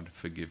 God,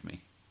 forgive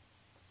me.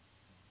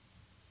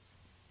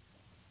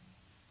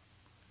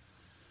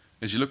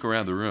 As you look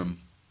around the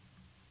room,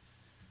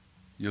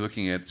 you're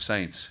looking at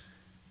saints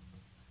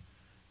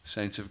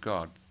of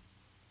God.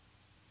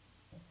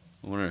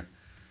 I want to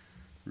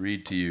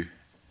read to you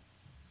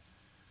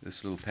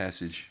this little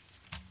passage.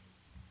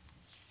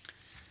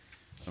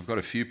 I've got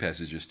a few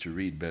passages to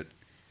read, but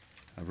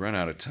I've run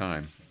out of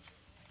time.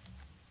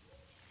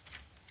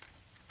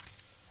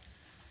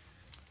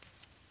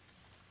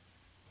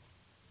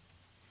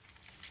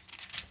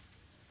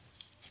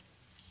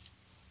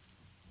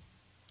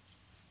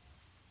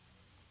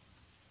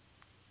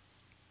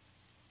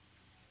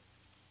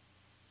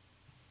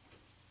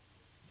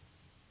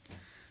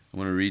 I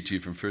want to read to you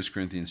from 1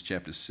 Corinthians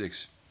chapter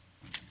 6.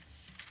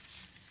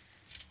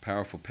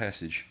 Powerful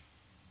passage.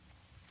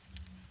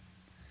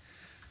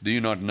 Do you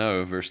not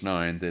know, verse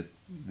 9, that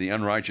the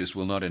unrighteous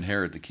will not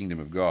inherit the kingdom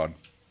of God?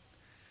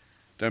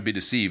 Don't be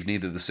deceived,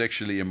 neither the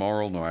sexually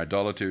immoral, nor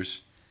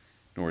idolaters,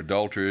 nor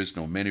adulterers,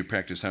 nor men who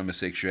practice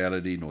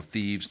homosexuality, nor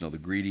thieves, nor the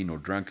greedy, nor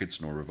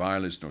drunkards, nor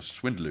revilers, nor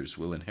swindlers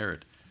will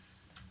inherit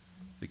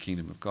the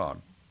kingdom of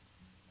God.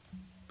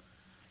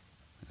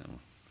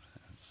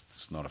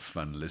 It's not a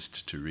fun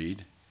list to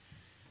read.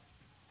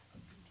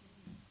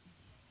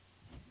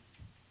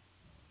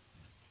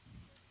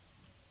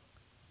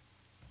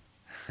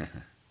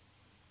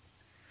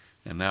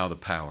 And now the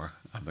power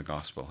of the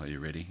gospel. Are you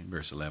ready?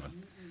 Verse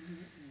 11.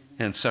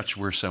 And such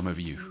were some of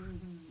you.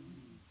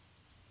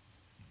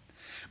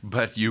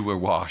 But you were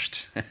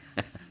washed.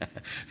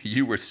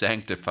 You were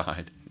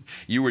sanctified.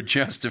 You were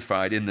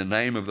justified in the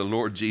name of the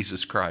Lord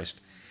Jesus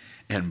Christ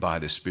and by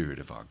the Spirit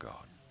of our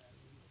God.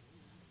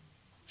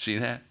 See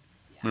that?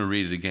 I'm going to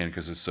read it again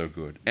because it's so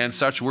good. And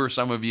such were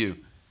some of you.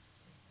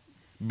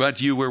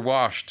 But you were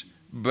washed.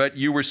 But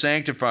you were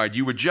sanctified.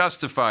 You were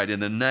justified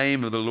in the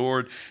name of the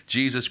Lord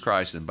Jesus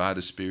Christ and by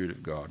the Spirit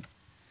of God.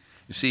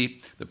 You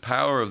see, the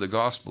power of the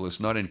gospel is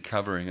not in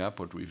covering up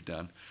what we've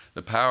done.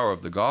 The power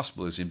of the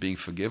gospel is in being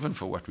forgiven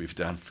for what we've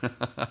done.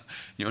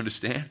 You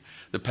understand?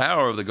 The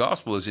power of the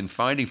gospel is in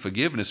finding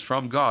forgiveness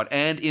from God.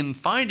 And in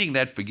finding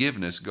that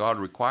forgiveness, God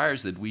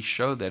requires that we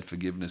show that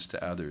forgiveness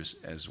to others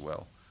as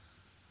well.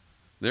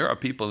 There are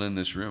people in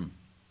this room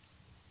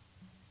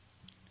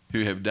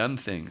who have done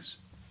things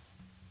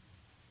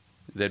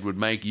that would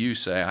make you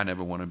say, I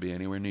never want to be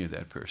anywhere near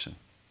that person.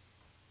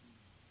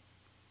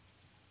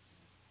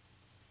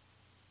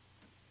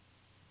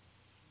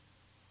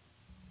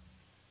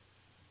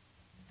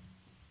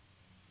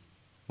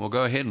 Well,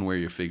 go ahead and wear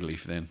your fig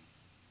leaf then.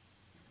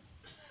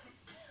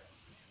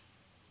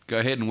 Go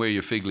ahead and wear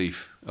your fig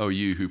leaf, O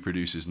you who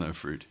produces no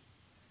fruit.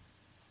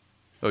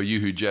 O you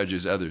who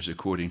judges others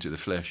according to the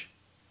flesh.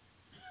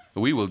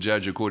 We will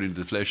judge according to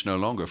the flesh no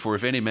longer. For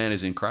if any man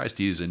is in Christ,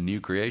 he is a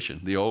new creation.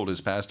 The old has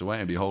passed away,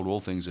 and behold, all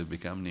things have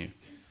become new.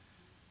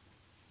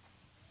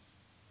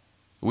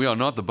 We are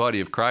not the body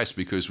of Christ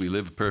because we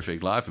live a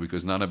perfect life, or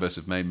because none of us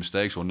have made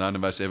mistakes, or none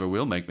of us ever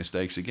will make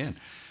mistakes again.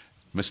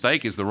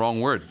 Mistake is the wrong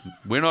word.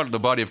 We're not the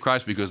body of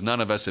Christ because none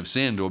of us have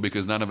sinned, or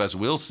because none of us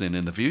will sin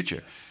in the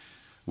future.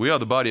 We are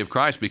the body of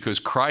Christ because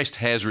Christ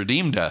has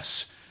redeemed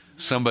us.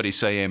 Somebody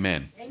say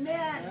amen.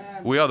 Amen.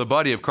 We are the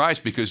body of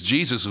Christ because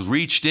Jesus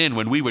reached in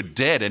when we were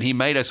dead and he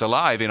made us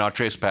alive in our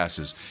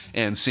trespasses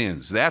and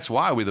sins. That's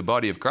why we're the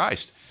body of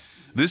Christ.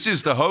 This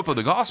is the hope of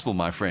the gospel,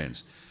 my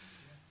friends.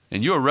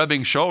 And you're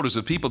rubbing shoulders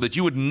with people that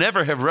you would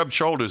never have rubbed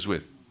shoulders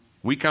with.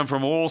 We come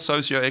from all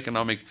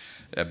socioeconomic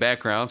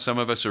backgrounds. Some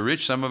of us are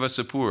rich, some of us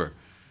are poor.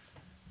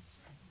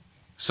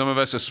 Some of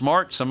us are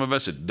smart, some of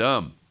us are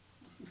dumb.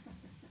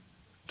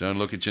 Don't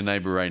look at your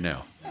neighbor right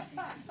now.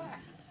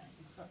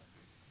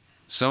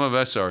 Some of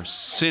us are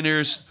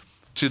sinners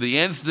to the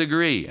nth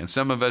degree, and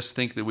some of us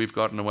think that we've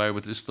gotten away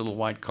with this little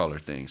white collar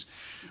things.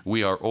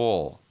 We are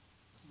all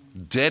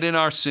dead in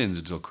our sins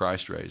until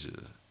Christ raises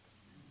us.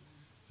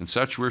 And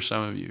such were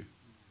some of you.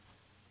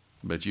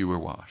 But you were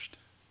washed.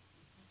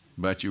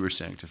 But you were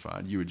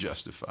sanctified. You were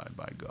justified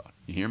by God.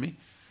 You hear me?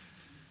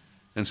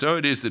 And so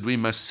it is that we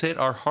must set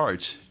our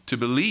hearts to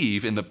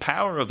believe in the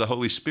power of the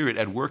Holy Spirit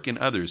at work in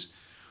others.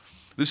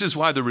 This is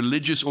why the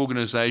religious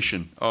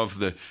organization of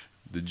the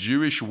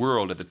Jewish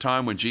world at the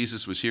time when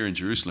Jesus was here in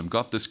Jerusalem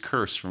got this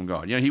curse from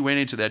God. You know, he went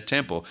into that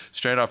temple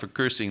straight after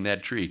cursing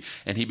that tree,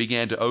 and he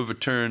began to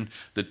overturn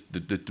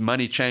the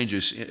money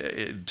changers'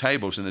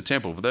 tables in the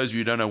temple. For those of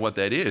you who don't know what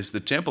that is, the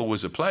temple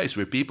was a place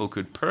where people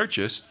could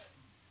purchase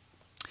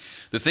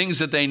the things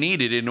that they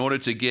needed in order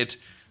to get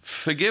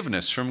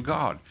forgiveness from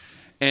God.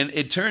 And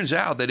it turns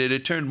out that it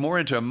had turned more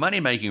into a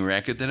money-making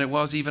racket than it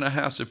was even a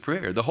house of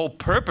prayer. The whole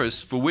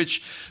purpose for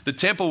which the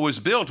temple was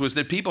built was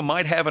that people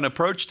might have an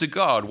approach to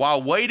God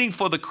while waiting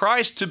for the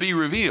Christ to be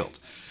revealed,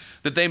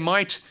 that they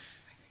might,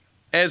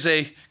 as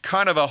a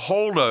kind of a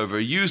holdover,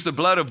 use the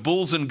blood of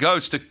bulls and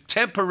goats to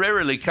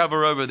temporarily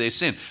cover over their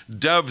sin,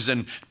 doves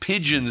and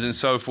pigeons and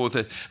so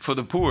forth for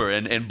the poor,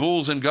 and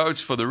bulls and goats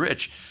for the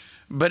rich.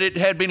 But it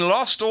had been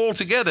lost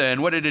altogether,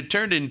 and what it had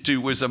turned into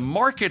was a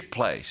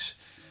marketplace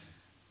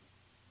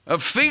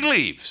of fig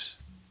leaves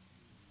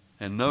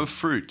and no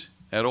fruit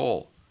at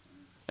all.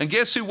 And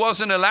guess who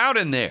wasn't allowed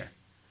in there?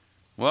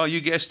 Well,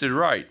 you guessed it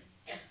right.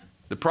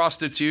 The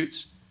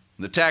prostitutes,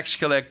 the tax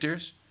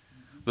collectors,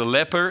 the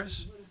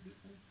lepers,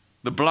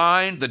 the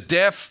blind, the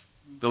deaf,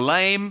 the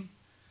lame.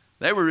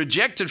 They were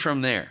rejected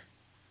from there.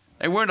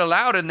 They weren't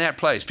allowed in that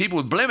place. People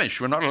with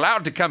blemish were not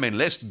allowed to come in,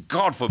 lest,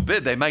 God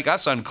forbid, they make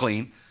us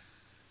unclean.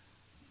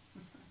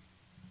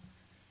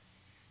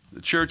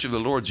 The church of the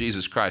Lord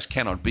Jesus Christ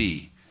cannot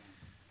be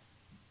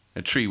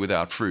a tree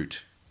without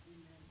fruit.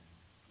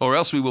 Or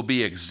else we will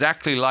be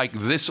exactly like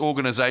this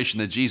organization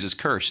that Jesus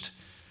cursed.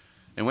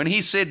 And when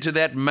he said to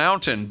that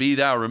mountain, be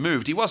thou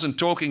removed, he wasn't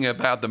talking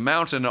about the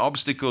mountain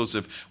obstacles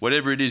of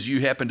whatever it is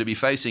you happen to be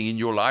facing in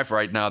your life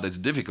right now that's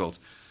difficult.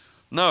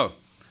 No,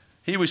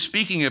 he was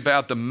speaking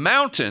about the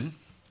mountain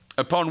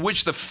upon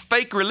which the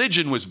fake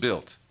religion was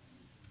built.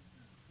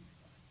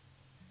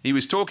 He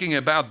was talking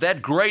about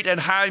that great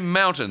and high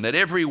mountain that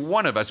every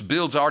one of us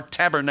builds our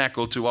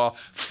tabernacle to our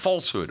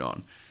falsehood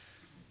on.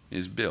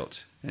 Is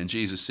built. And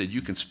Jesus said,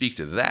 you can speak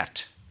to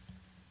that.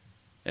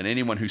 And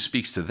anyone who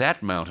speaks to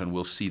that mountain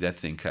will see that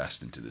thing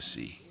cast into the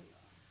sea.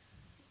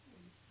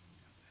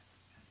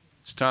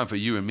 It's time for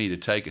you and me to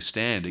take a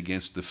stand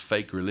against the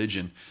fake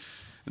religion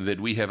that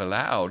we have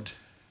allowed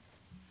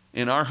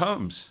in our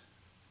homes.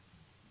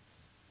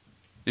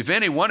 If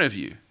any one of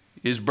you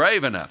is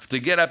brave enough to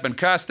get up and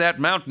cast that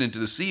mountain into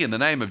the sea in the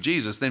name of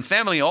Jesus, then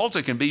Family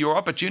Altar can be your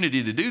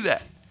opportunity to do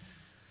that.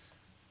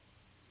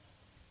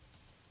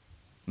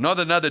 Not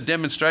another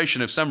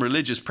demonstration of some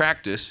religious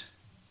practice,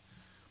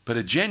 but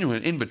a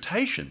genuine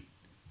invitation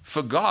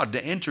for God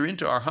to enter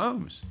into our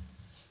homes.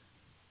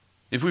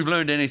 If we've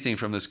learned anything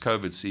from this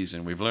COVID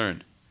season, we've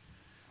learned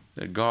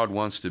that God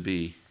wants to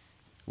be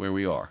where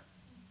we are.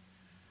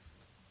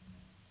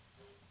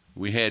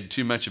 We had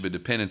too much of a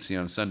dependency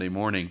on Sunday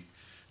morning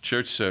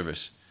church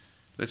service.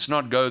 Let's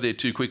not go there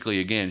too quickly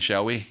again,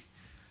 shall we?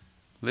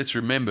 Let's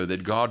remember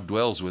that God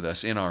dwells with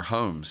us in our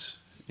homes,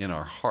 in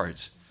our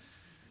hearts.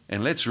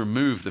 And let's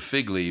remove the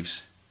fig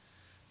leaves,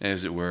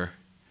 as it were,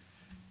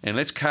 and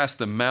let's cast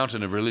the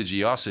mountain of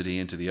religiosity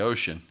into the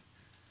ocean.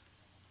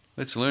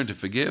 Let's learn to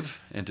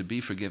forgive and to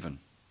be forgiven.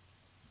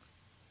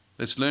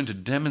 Let's learn to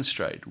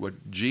demonstrate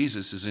what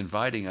Jesus is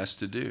inviting us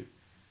to do.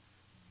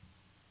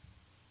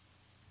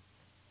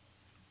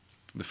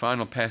 The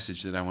final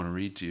passage that I want to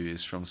read to you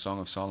is from Song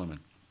of Solomon.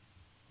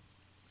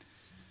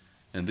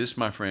 And this,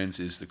 my friends,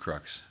 is the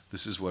crux.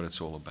 This is what it's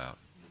all about.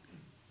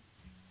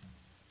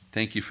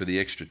 Thank you for the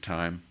extra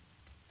time.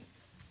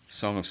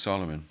 Song of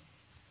Solomon,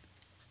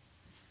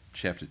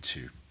 chapter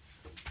 2.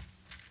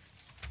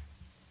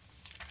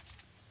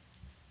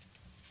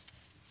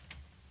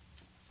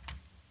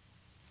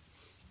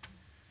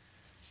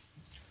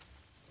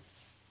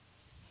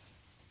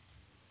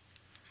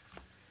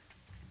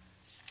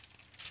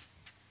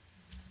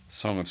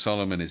 Song of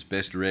Solomon is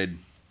best read,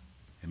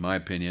 in my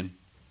opinion,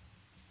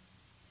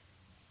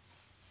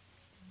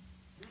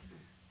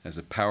 as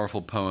a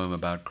powerful poem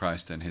about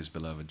Christ and his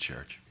beloved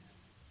church.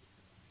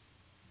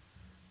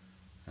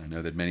 I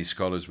know that many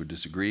scholars would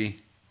disagree,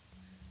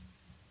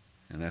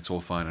 and that's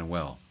all fine and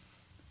well.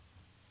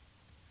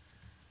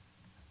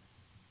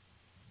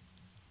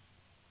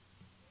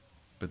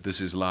 But this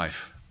is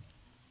life.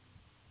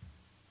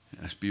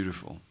 And it's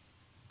beautiful.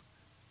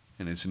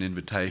 And it's an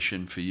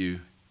invitation for you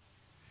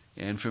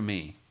and for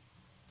me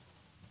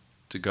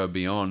to go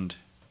beyond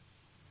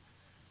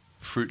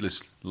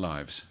fruitless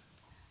lives,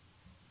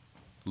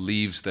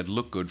 leaves that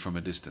look good from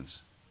a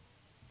distance,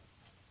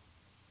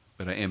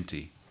 but are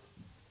empty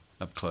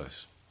up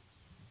close.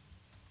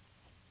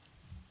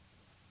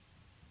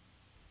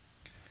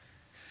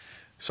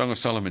 Song of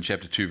Solomon,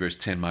 chapter 2, verse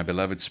 10, my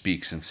beloved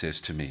speaks and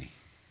says to me,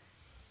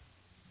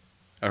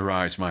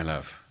 arise, my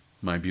love,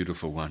 my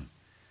beautiful one,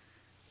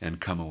 and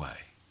come away.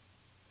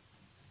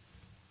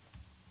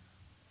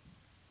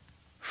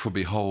 For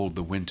behold,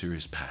 the winter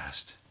is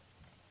past.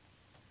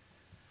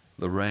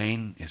 The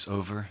rain is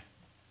over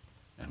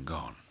and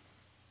gone.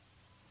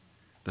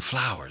 The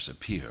flowers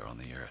appear on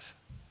the earth.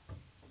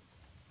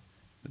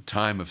 The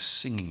time of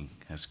singing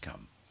has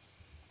come.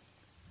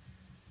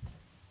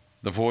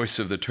 The voice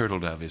of the turtle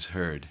dove is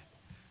heard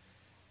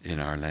in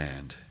our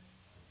land.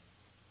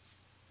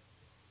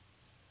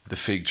 The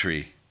fig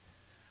tree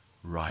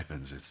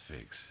ripens its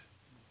figs.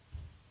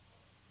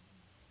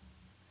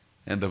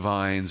 And the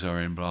vines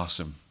are in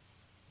blossom.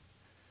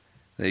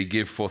 They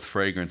give forth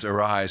fragrance.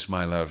 Arise,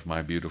 my love,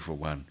 my beautiful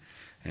one,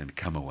 and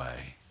come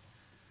away.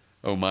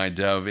 O my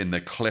dove, in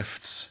the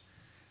clefts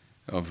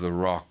of the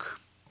rock,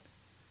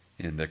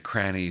 in the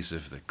crannies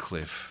of the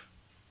cliff.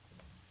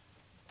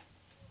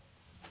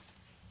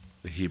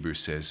 The Hebrew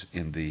says,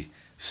 in the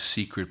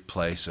secret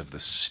place of the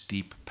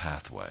steep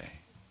pathway.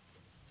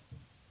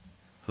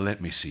 Let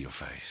me see your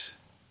face.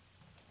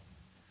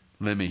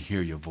 Let me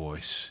hear your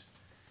voice.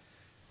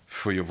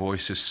 For your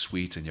voice is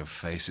sweet and your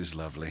face is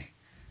lovely.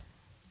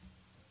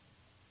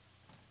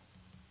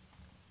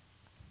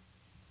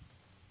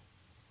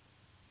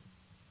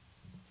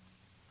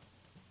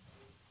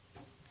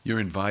 You're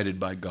invited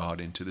by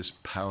God into this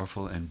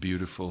powerful and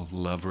beautiful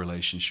love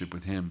relationship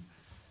with Him.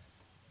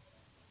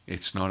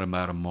 It's not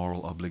about a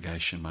moral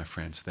obligation, my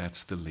friends.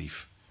 That's the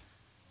leaf.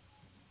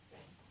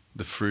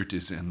 The fruit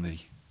is in the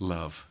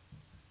love,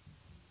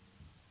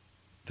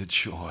 the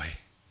joy,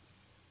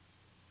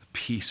 the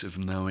peace of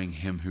knowing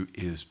Him who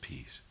is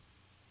peace,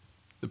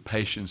 the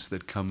patience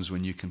that comes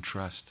when you can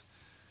trust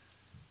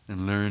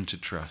and learn to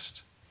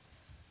trust.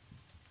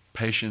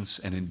 Patience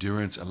and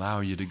endurance allow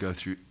you to go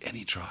through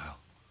any trial,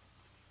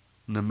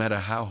 no matter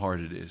how hard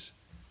it is.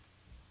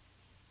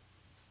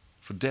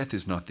 For death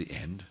is not the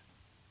end,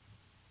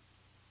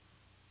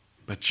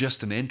 but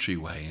just an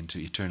entryway into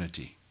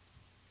eternity,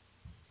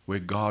 where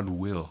God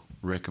will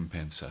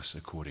recompense us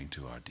according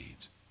to our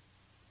deeds.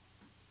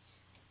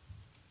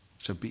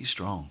 So be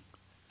strong,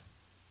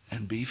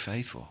 and be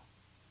faithful,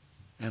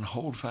 and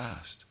hold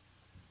fast.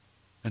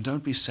 And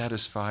don't be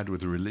satisfied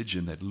with a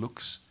religion that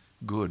looks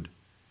good.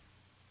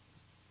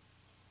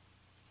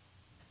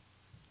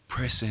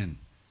 Press in.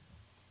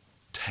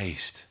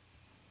 Taste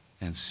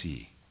and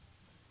see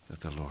that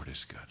the Lord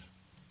is good.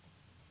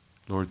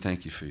 Lord,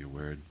 thank you for your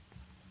word.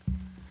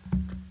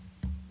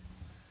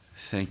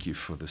 Thank you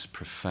for this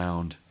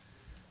profound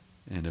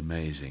and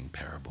amazing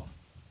parable.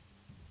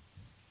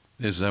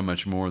 There's so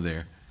much more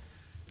there,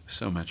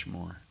 so much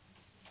more.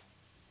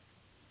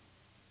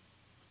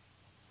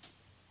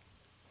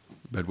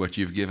 But what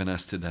you've given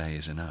us today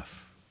is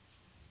enough.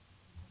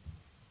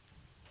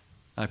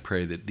 I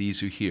pray that these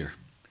who hear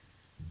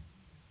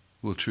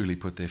will truly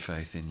put their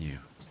faith in you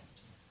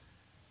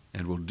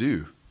and will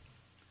do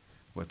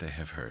what they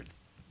have heard.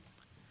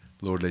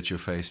 Lord, let your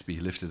face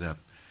be lifted up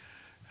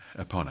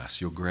upon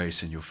us, your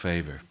grace and your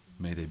favor.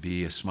 May there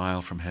be a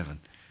smile from heaven.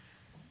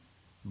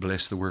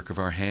 Bless the work of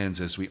our hands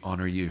as we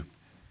honor you.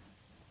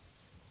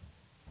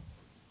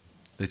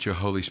 Let your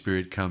Holy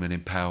Spirit come and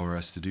empower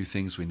us to do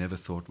things we never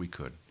thought we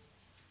could,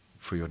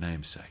 for your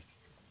name's sake.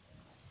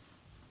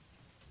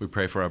 We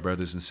pray for our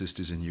brothers and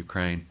sisters in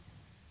Ukraine.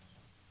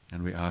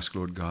 And we ask,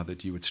 Lord God,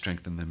 that you would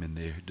strengthen them in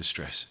their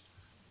distress.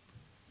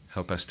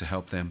 Help us to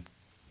help them.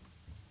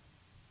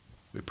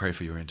 We pray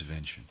for your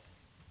intervention.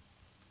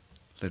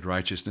 Let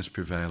righteousness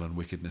prevail and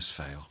wickedness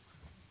fail.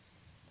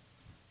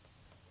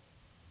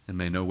 And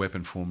may no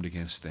weapon formed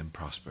against them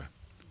prosper.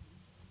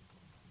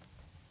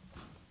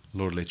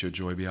 Lord, let your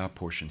joy be our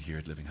portion here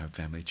at Living Hope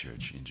Family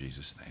Church. In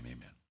Jesus' name,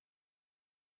 amen.